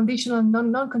that, the conditional and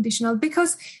non-conditional,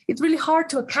 because it's really hard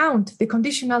to account the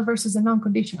conditional versus the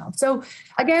non-conditional. So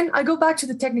again, I go back to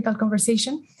the technical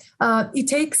conversation. It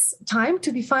takes time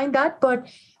to define that, but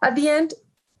at the end,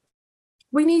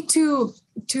 we need to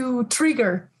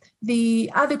trigger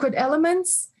the adequate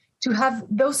elements, to have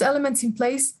those elements in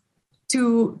place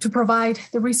to provide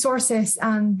the resources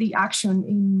and the action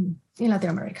in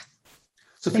Latin America.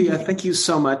 Sophia, thank you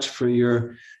so much for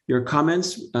your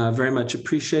comments. Very much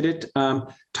appreciated.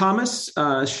 Thomas,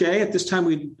 Shay, at this time,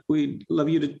 we'd love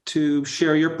you to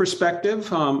share your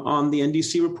perspective on the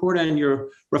NDC report and your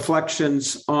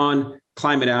reflections on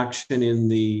climate action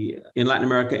in Latin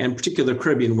America and particularly the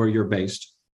Caribbean, where you're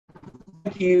based.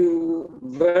 Thank you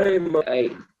very much.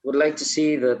 I would like to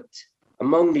say that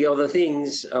among the other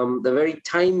things, the very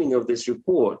timing of this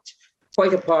report,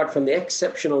 quite apart from the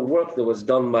exceptional work that was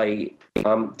done by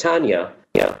Tanya,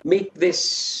 make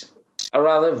this a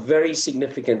rather very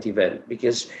significant event.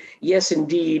 Because, yes,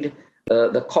 indeed,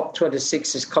 the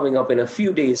COP26 is coming up in a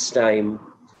few days' time.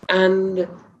 And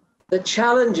the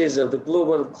challenges of the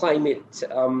global climate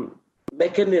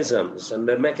mechanisms and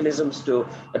the mechanisms to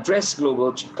address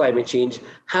global climate change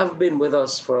have been with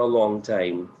us for a long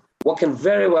time. What can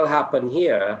very well happen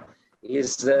here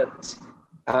is that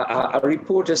a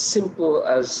report as simple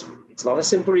as, it's not a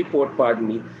simple report, pardon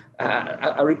me,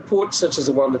 a report such as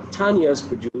the one that Tanya has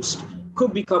produced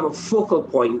could become a focal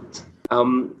point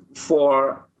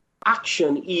for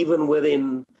action even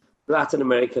within Latin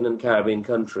American and Caribbean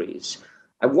countries.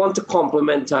 I want to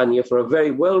compliment Tanya for a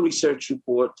very well-researched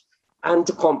report and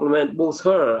to compliment both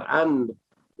her and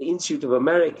the Institute of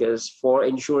Americas for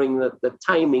ensuring that the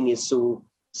timing is so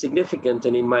significant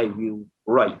and, in my view,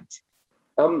 right.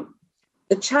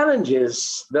 The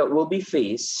challenges that will be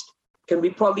faced can be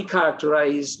probably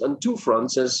characterized on two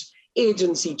fronts as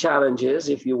agency challenges,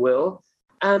 if you will,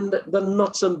 and the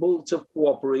nuts and bolts of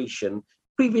cooperation.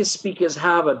 Previous speakers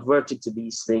have adverted to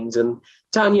these things, and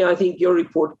Tanya, I think your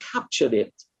report captured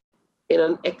it in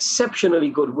an exceptionally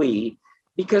good way,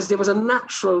 because there was a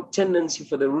natural tendency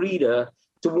for the reader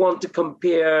to want to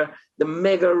compare the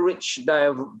mega-rich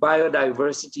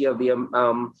biodiversity of the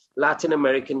Latin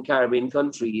American Caribbean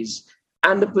countries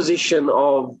and the position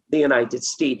of the United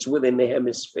States within the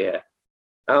hemisphere.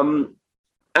 And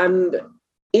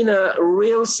in a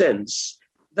real sense,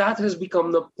 that has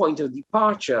become the point of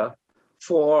departure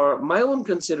for my own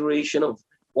consideration of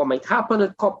what might happen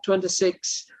at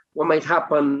COP26, what might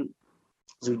happen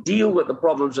as we deal with the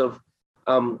problems of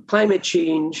climate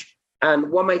change,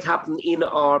 and what might happen in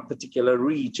our particular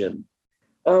region.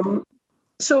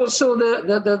 So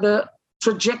the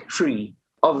trajectory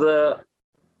of the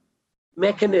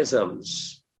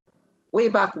mechanisms way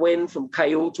back when from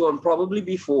Kyoto and probably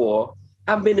before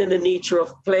have been in the nature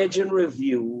of pledge and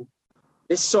review,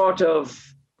 this sort of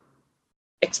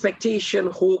expectation,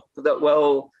 hope that,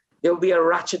 well, there'll be a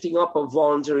ratcheting up of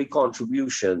voluntary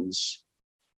contributions.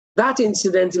 That,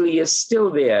 incidentally, is still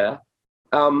there.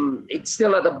 It's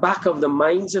still at the back of the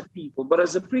minds of people. But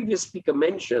as the previous speaker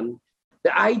mentioned,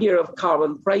 the idea of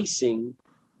carbon pricing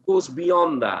goes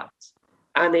beyond that.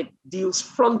 And it deals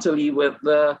frontally with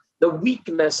the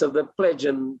weakness of the pledge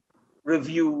and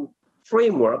review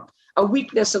framework, a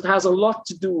weakness that has a lot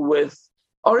to do with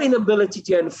our inability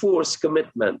to enforce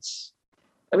commitments.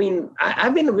 I mean,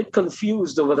 I've been a bit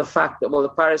confused over the fact that, well, the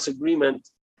Paris Agreement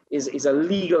is a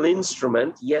legal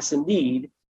instrument, yes,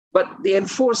 indeed, but the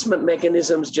enforcement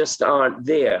mechanisms just aren't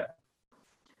there.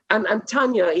 And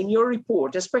Tanya, in your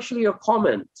report, especially your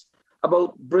comment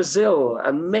about Brazil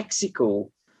and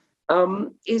Mexico,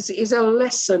 is a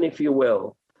lesson, if you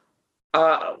will,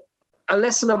 a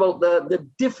lesson about the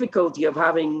difficulty of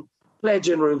having pledge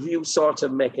and review sort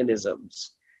of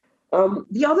mechanisms.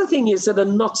 The other thing is that the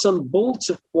nuts and bolts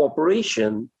of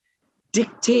cooperation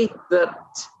dictate that,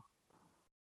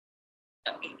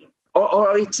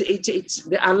 or it's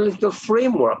the analytical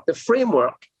framework. The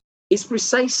framework is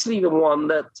precisely the one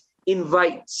that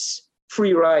invites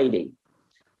free riding.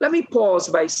 Let me pause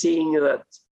by saying that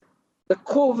the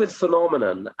COVID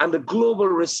phenomenon and the global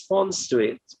response to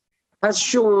it has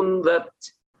shown that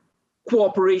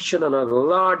cooperation on a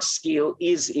large scale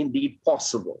is indeed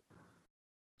possible.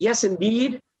 Yes,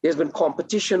 indeed, there's been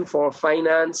competition for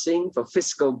financing, for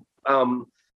fiscal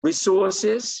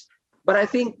resources, but I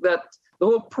think that the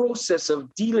whole process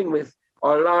of dealing with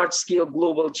our large-scale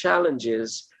global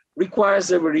challenges requires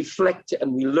that we reflect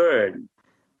and we learn.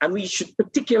 And we should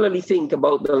particularly think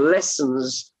about the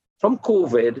lessons from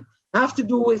COVID have to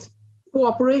do with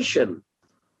cooperation.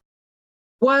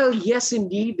 While, yes,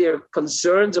 indeed, there are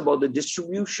concerns about the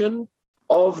distribution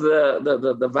of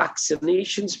the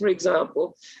vaccinations, for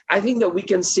example, I think that we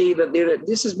can say that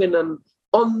this has been an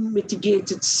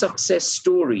unmitigated success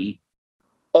story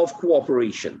of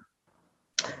cooperation.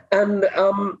 And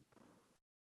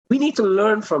we need to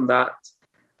learn from that.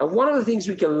 And one of the things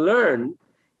we can learn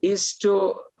is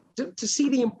to see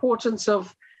the importance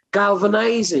of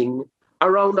galvanizing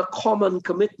around a common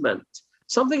commitment.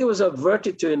 Something that was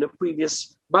adverted to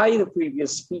by the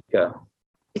previous speaker.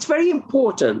 It's very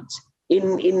important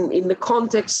in the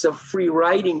context of free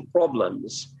riding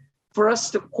problems for us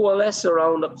to coalesce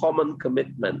around a common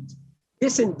commitment.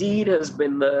 This indeed has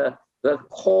been the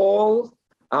call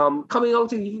coming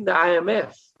out of even the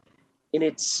IMF in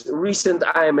its recent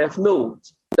IMF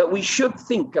note, that we should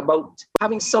think about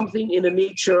having something in the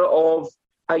nature of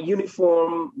a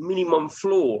uniform minimum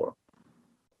floor.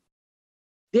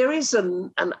 There is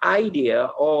an idea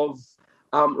of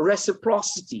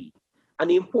reciprocity and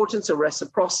the importance of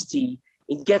reciprocity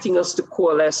in getting us to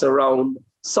coalesce around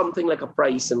something like a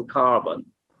price in carbon.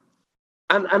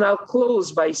 And I'll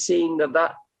close by saying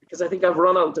that because I think I've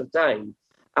run out of time,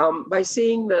 by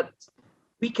saying that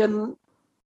we can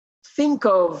think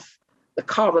of the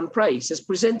carbon price as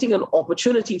presenting an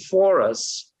opportunity for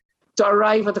us to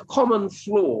arrive at a common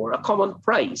floor, a common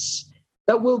price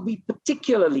that will be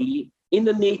particularly in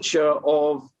the nature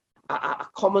of a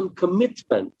common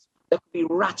commitment that can be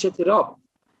ratcheted up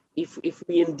if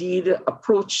we indeed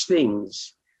approach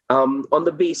things on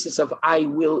the basis of I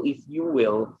will, if you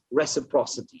will,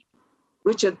 reciprocity.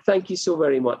 Richard, thank you so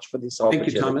very much for this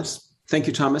opportunity. Thank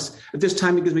you, Thomas. At this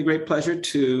time, it gives me great pleasure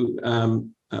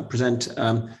to present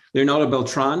Leonardo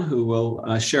Beltran, who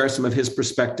will share some of his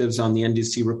perspectives on the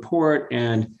NDC report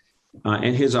and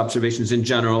his observations in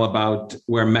general about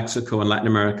where Mexico and Latin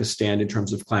America stand in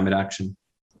terms of climate action.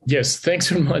 Yes, thanks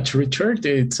very much, Richard.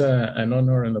 It's an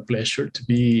honor and a pleasure to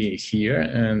be here.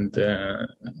 And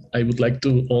I would like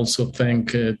to also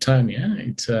thank Tanya.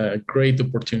 It's a great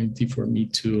opportunity for me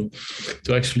to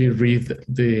actually read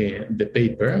the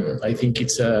paper. I think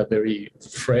it's a very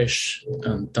fresh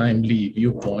and timely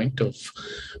viewpoint of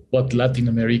what Latin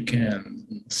America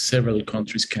and several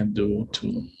countries can do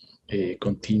to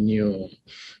continue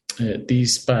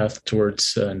this path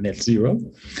towards net zero.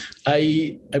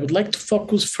 I would like to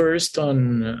focus first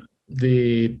on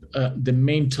the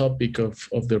main topic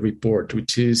of the report,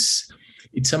 which is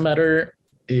it's a matter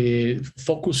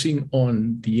focusing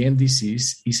on the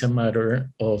NDCs is a matter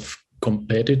of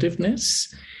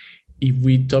competitiveness if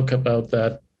we talk about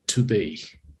that today.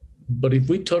 But if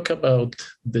we talk about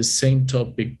the same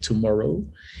topic tomorrow,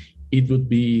 it would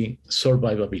be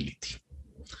survivability.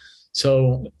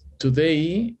 So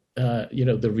today,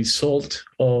 the result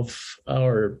of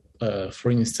our,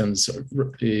 for instance,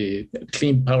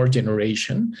 clean power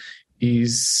generation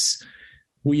is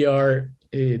we are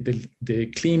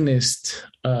the cleanest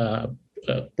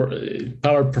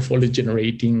power portfolio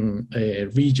generating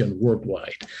region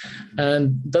worldwide.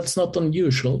 And that's not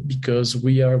unusual because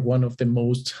we are one of the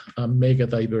most mega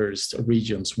diverse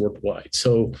regions worldwide.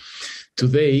 So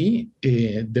today,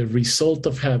 the result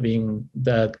of having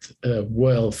that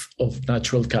wealth of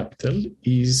natural capital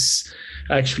is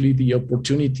actually the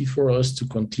opportunity for us to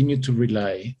continue to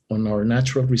rely on our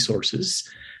natural resources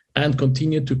and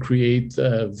continue to create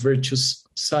virtuous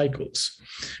cycles,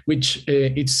 which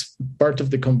it's part of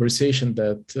the conversation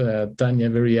that Tanya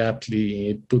very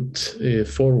aptly put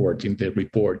forward in the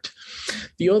report.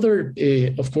 The other,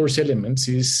 of course, elements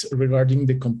is regarding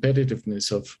the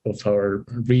competitiveness of our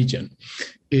region.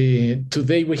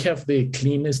 Today, we have the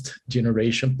cleanest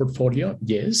generation portfolio,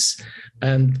 yes.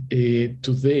 And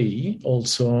today,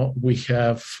 also, we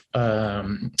have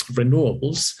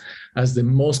renewables as the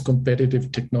most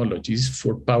competitive technologies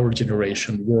for power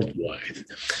generation worldwide.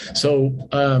 So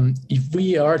if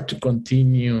we are to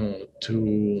continue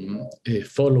to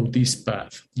follow this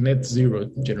path, net zero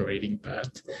generating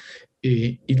path,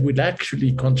 it will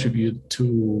actually contribute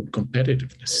to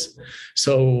competitiveness.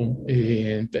 So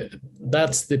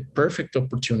that's the perfect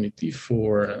opportunity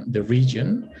for the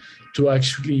region to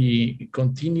actually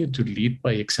continue to lead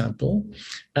by example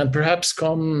and perhaps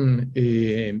come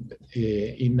in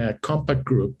a compact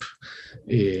group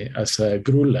as a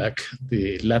GRULAC,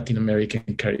 the Latin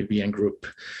American Caribbean group,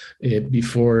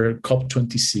 before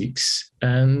COP26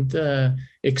 and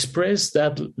express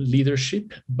that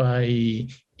leadership by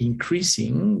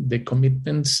increasing the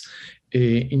commitments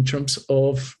in terms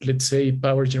of, let's say,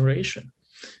 power generation.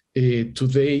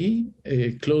 Today,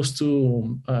 close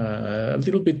to a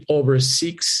little bit over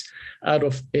 6 out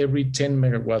of every 10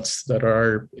 megawatts that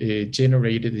are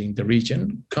generated in the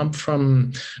region come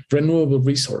from renewable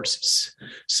resources.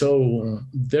 So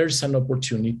there's an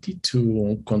opportunity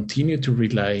to continue to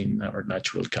rely on our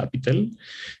natural capital,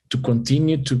 to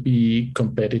continue to be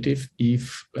competitive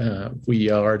if we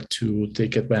are to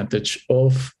take advantage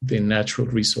of the natural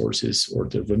resources or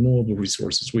the renewable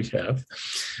resources we have.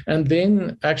 And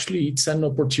then actually it's an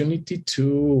opportunity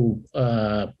to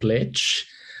pledge,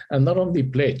 and not only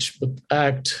pledge, but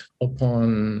act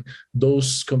upon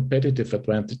those competitive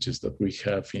advantages that we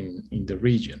have in the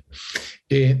region.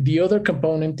 The other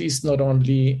component is not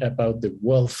only about the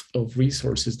wealth of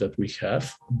resources that we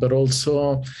have, but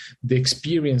also the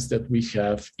experience that we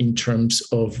have in terms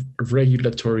of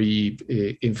regulatory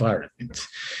environment.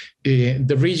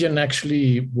 The region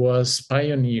actually was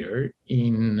pioneer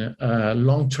in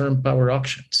long-term power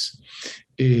auctions.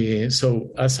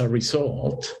 So as a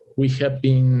result, we have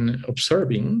been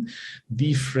observing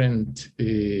different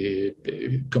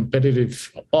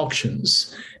competitive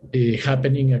auctions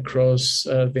happening across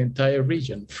the entire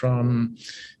region, from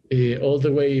all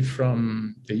the way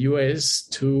from the US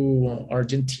to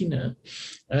Argentina,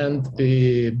 and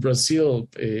Brazil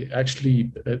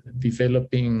actually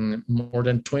developing more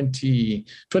than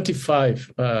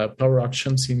 25 power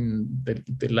auctions in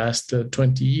the last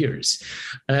 20 years.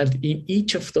 And in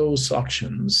each of those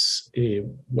auctions,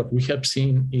 what we have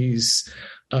seen is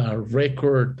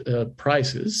record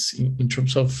prices in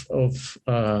terms of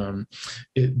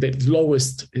the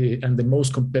lowest and the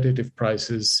most competitive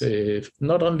prices,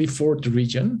 not only for the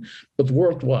region, but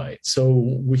worldwide. So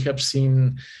we have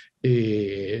seen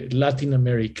Latin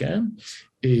America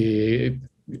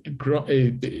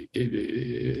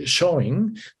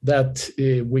showing that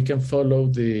we can follow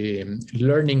the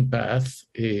learning path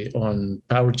on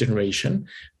power generation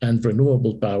and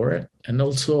renewable power, and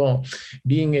also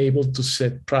being able to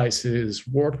set prices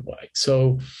worldwide.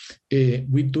 So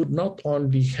we do not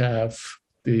only have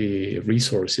the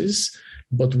resources,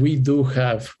 but we do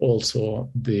have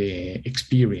also the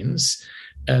experience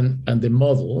and the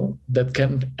model that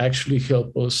can actually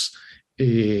help us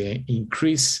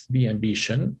increase the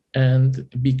ambition and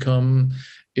become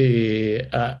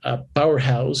a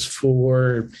powerhouse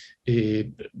for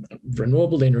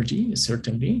renewable energy,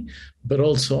 certainly, but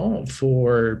also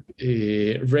for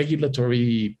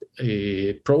regulatory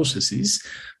processes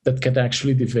that can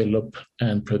actually develop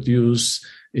and produce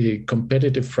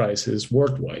competitive prices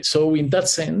worldwide. So in that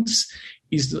sense,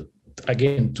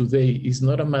 again, today is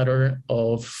not a matter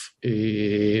of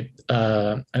an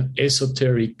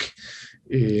esoteric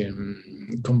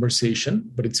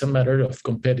conversation, but it's a matter of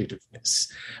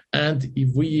competitiveness. And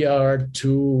if we are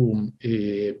to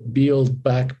build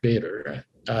back better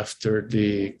after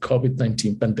the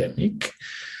COVID-19 pandemic,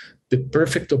 the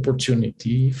perfect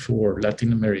opportunity for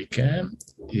Latin America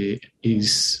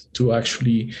is to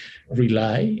actually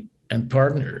rely and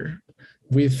partner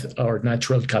with our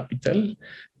natural capital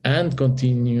and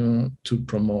continue to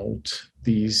promote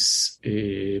these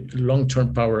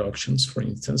long-term power auctions, for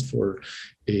instance, for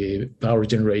power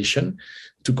generation,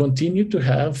 to continue to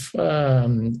have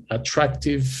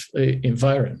attractive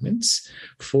environments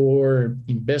for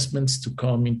investments to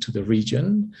come into the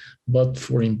region, but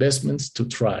for investments to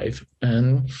thrive,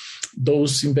 and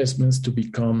those investments to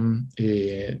become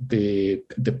the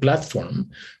platform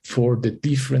for the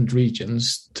different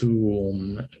regions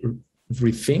to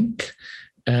rethink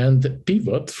and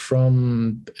pivot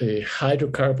from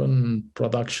hydrocarbon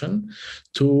production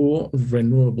to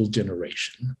renewable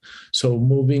generation. So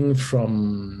moving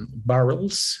from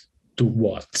barrels to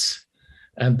watts.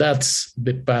 And that's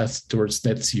the path towards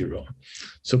net zero.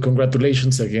 So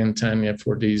congratulations again, Tanya,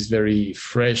 for this very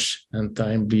fresh and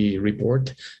timely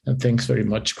report. And thanks very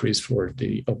much, Chris, for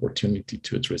the opportunity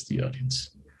to address the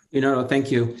audience.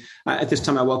 Thank you. At this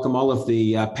time, I welcome all of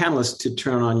the panelists to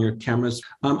turn on your cameras.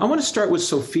 I want to start with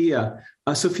Sophia.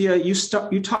 Sophia, you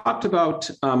talked about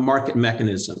market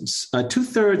mechanisms.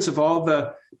 2/3 of all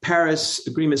the Paris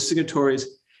Agreement signatories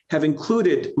have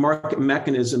included market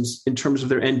mechanisms in terms of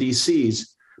their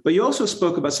NDCs. But you also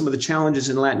spoke about some of the challenges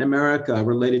in Latin America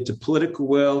related to political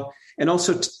will and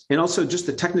also just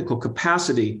the technical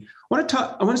capacity. I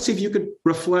want to see if you could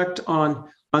reflect on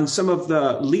some of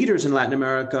the leaders in Latin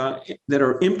America that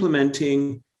are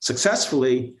implementing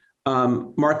successfully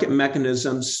market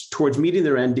mechanisms towards meeting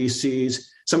their NDCs,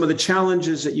 some of the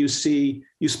challenges that you see.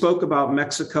 You spoke about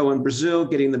Mexico and Brazil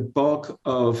getting the bulk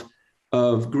of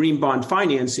green bond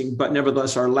financing, but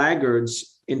nevertheless are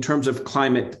laggards in terms of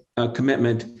climate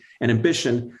commitment and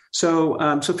ambition. So,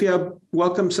 Sophia,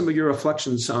 welcome some of your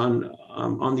reflections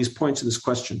on these points in this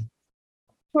question.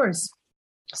 Of course.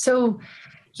 So,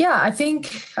 yeah, I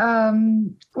think,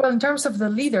 in terms of the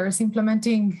leaders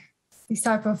implementing these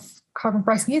type of carbon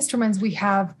pricing instruments, we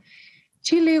have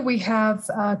Chile, we have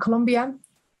Colombia,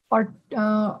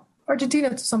 Argentina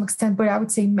to some extent, but I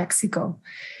would say Mexico.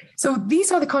 So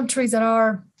these are the countries that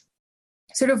are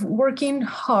sort of working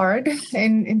hard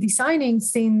in designing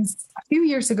since a few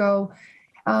years ago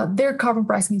their carbon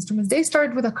pricing instruments. They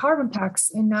started with a carbon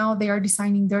tax, and now they are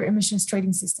designing their emissions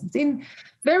trading systems in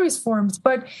various forms.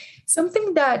 But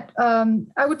something that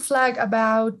I would flag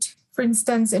about, for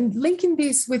instance, and linking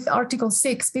this with Article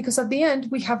 6, because at the end,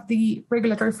 we have the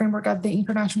regulatory framework at the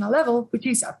international level, which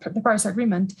is the Paris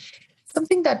Agreement.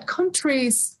 Something that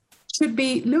countries should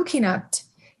be looking at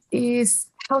is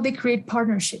how they create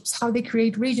partnerships, how they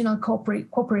create regional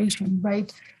cooperation,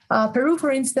 right? Peru,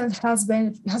 for instance, has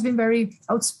been very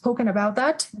outspoken about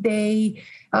that. They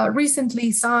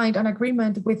recently signed an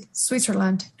agreement with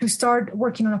Switzerland to start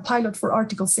working on a pilot for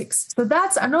Article 6. So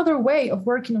that's another way of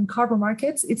working on carbon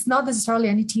markets. It's not necessarily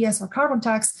an ETS or carbon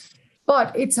tax,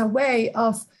 but it's a way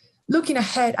of looking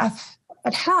ahead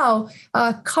at how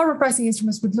carbon pricing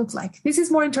instruments would look like. This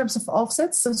is more in terms of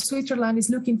offsets. So Switzerland is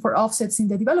looking for offsets in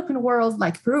the developing world,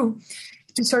 like Peru,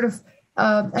 to sort of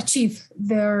achieve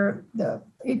their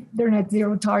net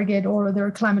zero target or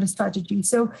their climate strategy.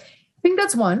 So I think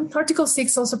that's one. Article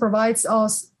 6 also provides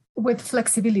us with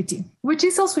flexibility, which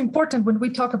is also important when we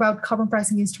talk about carbon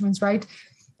pricing instruments, right?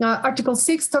 Article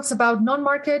 6 talks about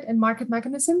non-market and market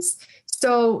mechanisms.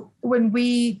 So when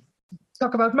we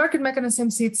talk about market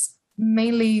mechanisms, it's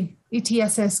mainly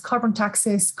ETSs, carbon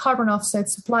taxes, carbon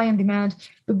offsets, supply and demand.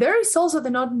 But there is also the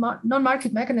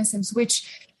non-market mechanisms,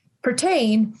 which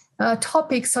pertain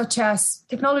topics such as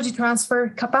technology transfer,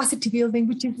 capacity building,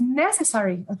 which is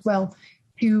necessary as well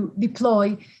to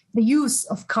deploy the use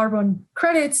of carbon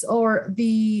credits or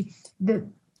the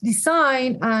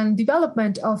design and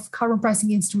development of carbon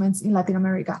pricing instruments in Latin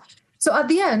America. So at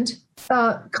the end,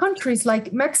 countries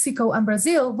like Mexico and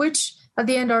Brazil, which at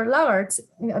the end are laggards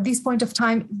at this point of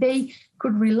time, they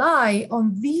could rely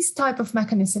on these type of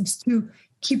mechanisms to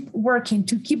keep working,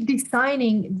 to keep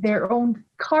designing their own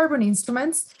carbon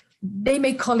instruments they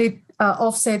may call it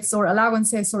offsets or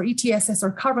allowances or ETSs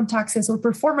or carbon taxes or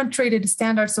performance traded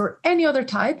standards or any other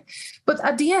type. But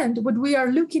at the end, what we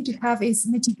are looking to have is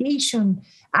mitigation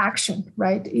action,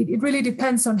 right? It really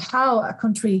depends on how a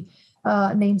country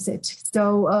names it.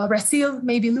 So Brazil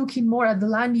may be looking more at the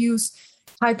land use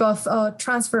type of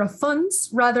transfer of funds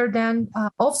rather than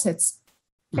offsets.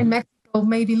 And Mexico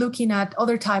may be looking at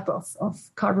other type of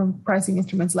carbon pricing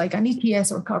instruments like an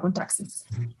ETS or carbon taxes.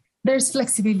 There's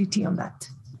flexibility on that.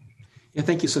 Yeah,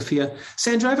 thank you, Sophia.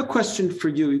 Sandra, I have a question for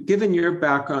you. Given your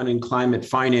background in climate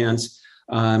finance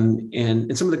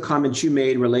and some of the comments you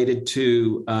made related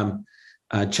to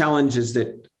challenges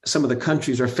that some of the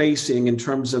countries are facing in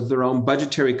terms of their own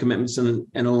budgetary commitments and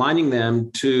aligning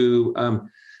them to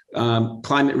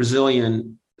climate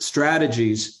resilient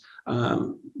strategies,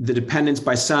 the dependence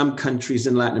by some countries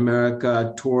in Latin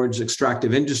America towards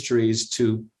extractive industries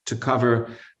to cover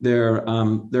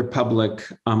their public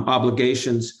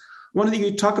obligations. One of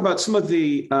you talk about some of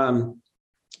the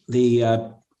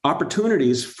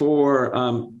opportunities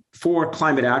for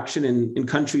climate action in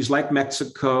countries like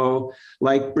Mexico,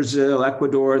 like Brazil,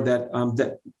 Ecuador,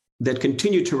 that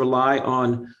continue to rely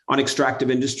on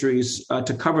extractive industries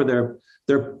to cover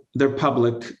their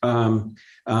public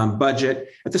budget.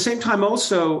 At the same time,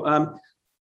 also,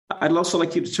 I'd also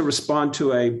like you to respond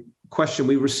to a question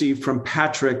we received from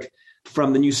Patrick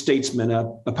from the New Statesman,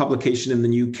 a publication in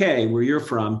the UK where you're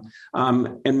from,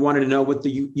 and wanted to know what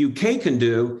the UK can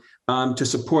do to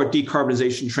support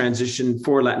decarbonization transition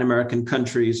for Latin American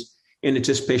countries in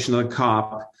anticipation of the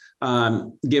COP,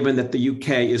 given that the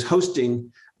UK is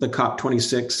hosting the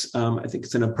COP26. I think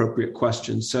it's an appropriate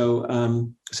question.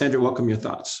 So, Sandra, welcome your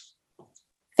thoughts.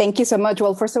 Thank you so much.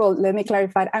 Well, first of all, let me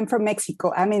clarify. I'm from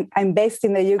Mexico. I mean, I'm based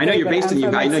in the UK. I know you're based in the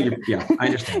UK. I know you're, yeah, I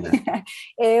understand that.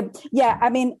 I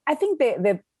mean, I think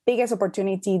the biggest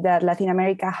opportunity that Latin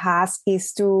America has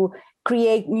is to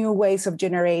create new ways of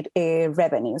generate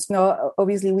revenues. No,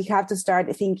 obviously, we have to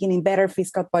start thinking in better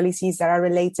fiscal policies that are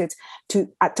related to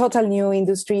total new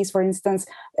industries. For instance,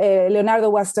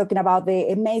 Leonardo was talking about the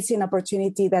amazing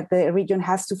opportunity that the region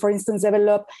has to, for instance,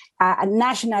 develop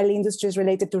national industries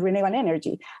related to renewable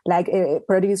energy, like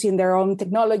producing their own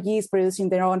technologies, producing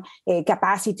their own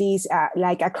capacities,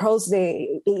 like across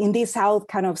in this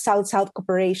kind of South-South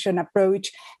cooperation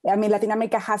approach. I mean, Latin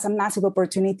America has a massive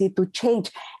opportunity to change,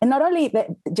 and not only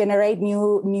generate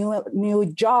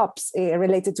new jobs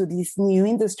related to these new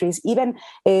industries, even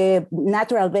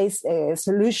natural-based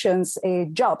solutions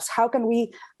jobs. How can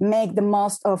we make the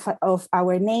most of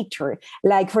our nature?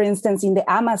 Like, for instance, in the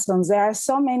Amazons, there are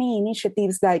so many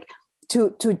initiatives like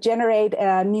to generate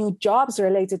new jobs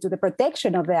related to the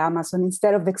protection of the Amazon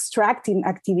instead of extracting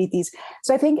activities.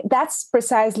 So I think that's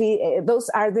precisely, those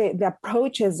are the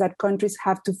approaches that countries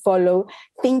have to follow,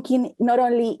 thinking not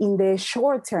only in the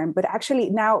short term, but actually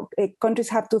now countries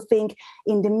have to think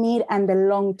in the mid and the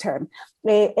long term.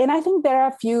 And I think there are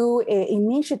a few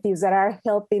initiatives that are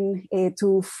helping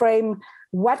to frame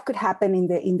what could happen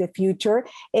in the future.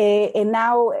 And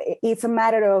now it's a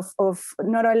matter of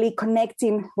not only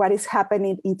connecting what is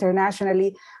happening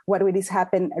internationally, what is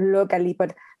happening locally,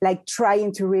 but like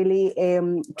trying to really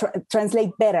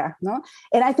translate better. No?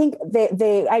 And I think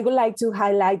I would like to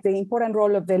highlight the important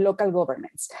role of the local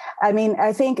governments. I mean,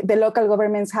 I think the local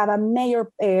governments have a major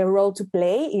role to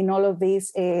play in all of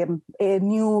these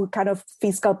new kind of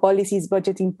fiscal policies,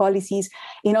 budgeting policies,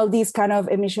 in all these kind of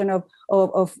emission of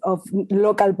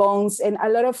local bonds, and a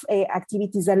lot of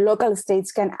activities that local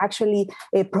states can actually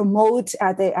promote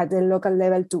at the local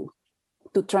level to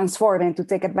transform and to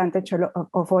take advantage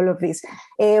of all of this.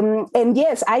 And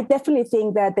yes, I definitely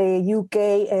think that the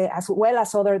UK, as well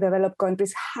as other developed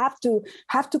countries, have to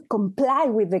comply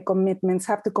with the commitments,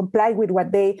 have to comply with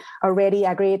what they already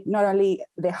agreed, not only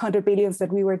the 100 billions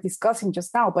that we were discussing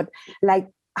just now, but like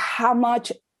how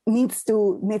much needs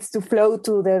to flow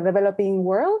to the developing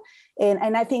world.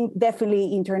 And I think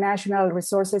definitely international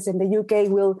resources in the UK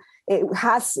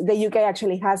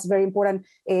actually has very important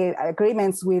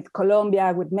agreements with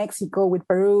Colombia, with Mexico, with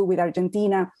Peru, with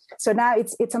Argentina. So now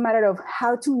it's a matter of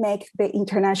how to make the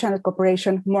international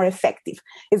cooperation more effective.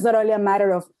 It's not only a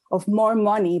matter of more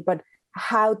money, but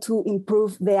how to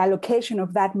improve the allocation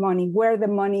of that money, where the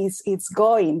money is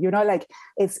going, like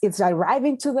it's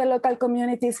arriving to the local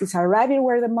communities, it's arriving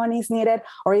where the money is needed,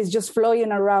 or it's just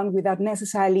flowing around without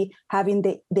necessarily having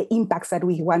the impacts that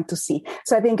we want to see.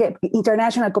 So I think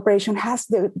international cooperation has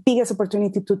the biggest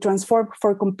opportunity to transform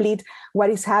for complete what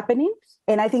is happening.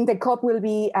 And I think the COP will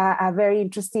be a very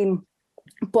interesting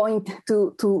point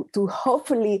to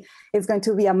hopefully it's going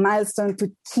to be a milestone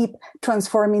to keep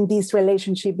transforming this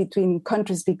relationship between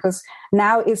countries, because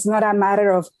now it's not a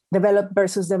matter of developed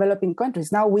versus developing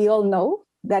countries. Now we all know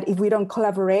that if we don't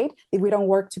collaborate, if we don't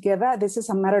work together, this is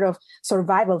a matter of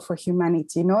survival for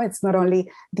humanity. It's not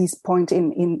only this point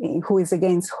in who is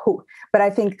against who, but I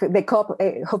think the COP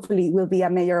hopefully will be a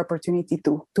major opportunity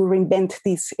to reinvent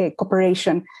this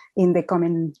cooperation in the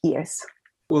coming years.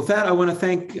 With that, I want to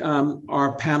thank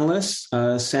our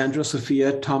panelists, Sandra,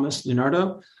 Sophia, Thomas,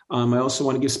 Leonardo. I also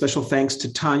want to give special thanks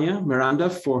to Tanya Miranda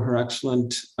for her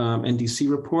excellent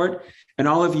NDC report, and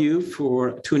all of you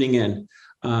for tuning in.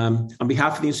 On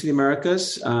behalf of the Institute of the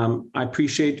Americas, I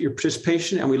appreciate your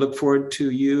participation, and we look forward to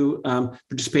you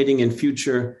participating in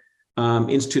future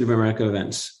Institute of America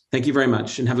events. Thank you very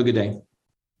much, and have a good day.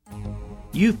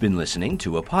 You've been listening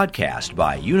to a podcast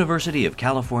by University of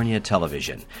California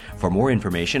Television. For more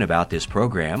information about this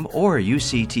program or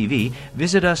UCTV,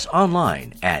 visit us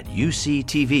online at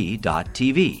uctv.tv.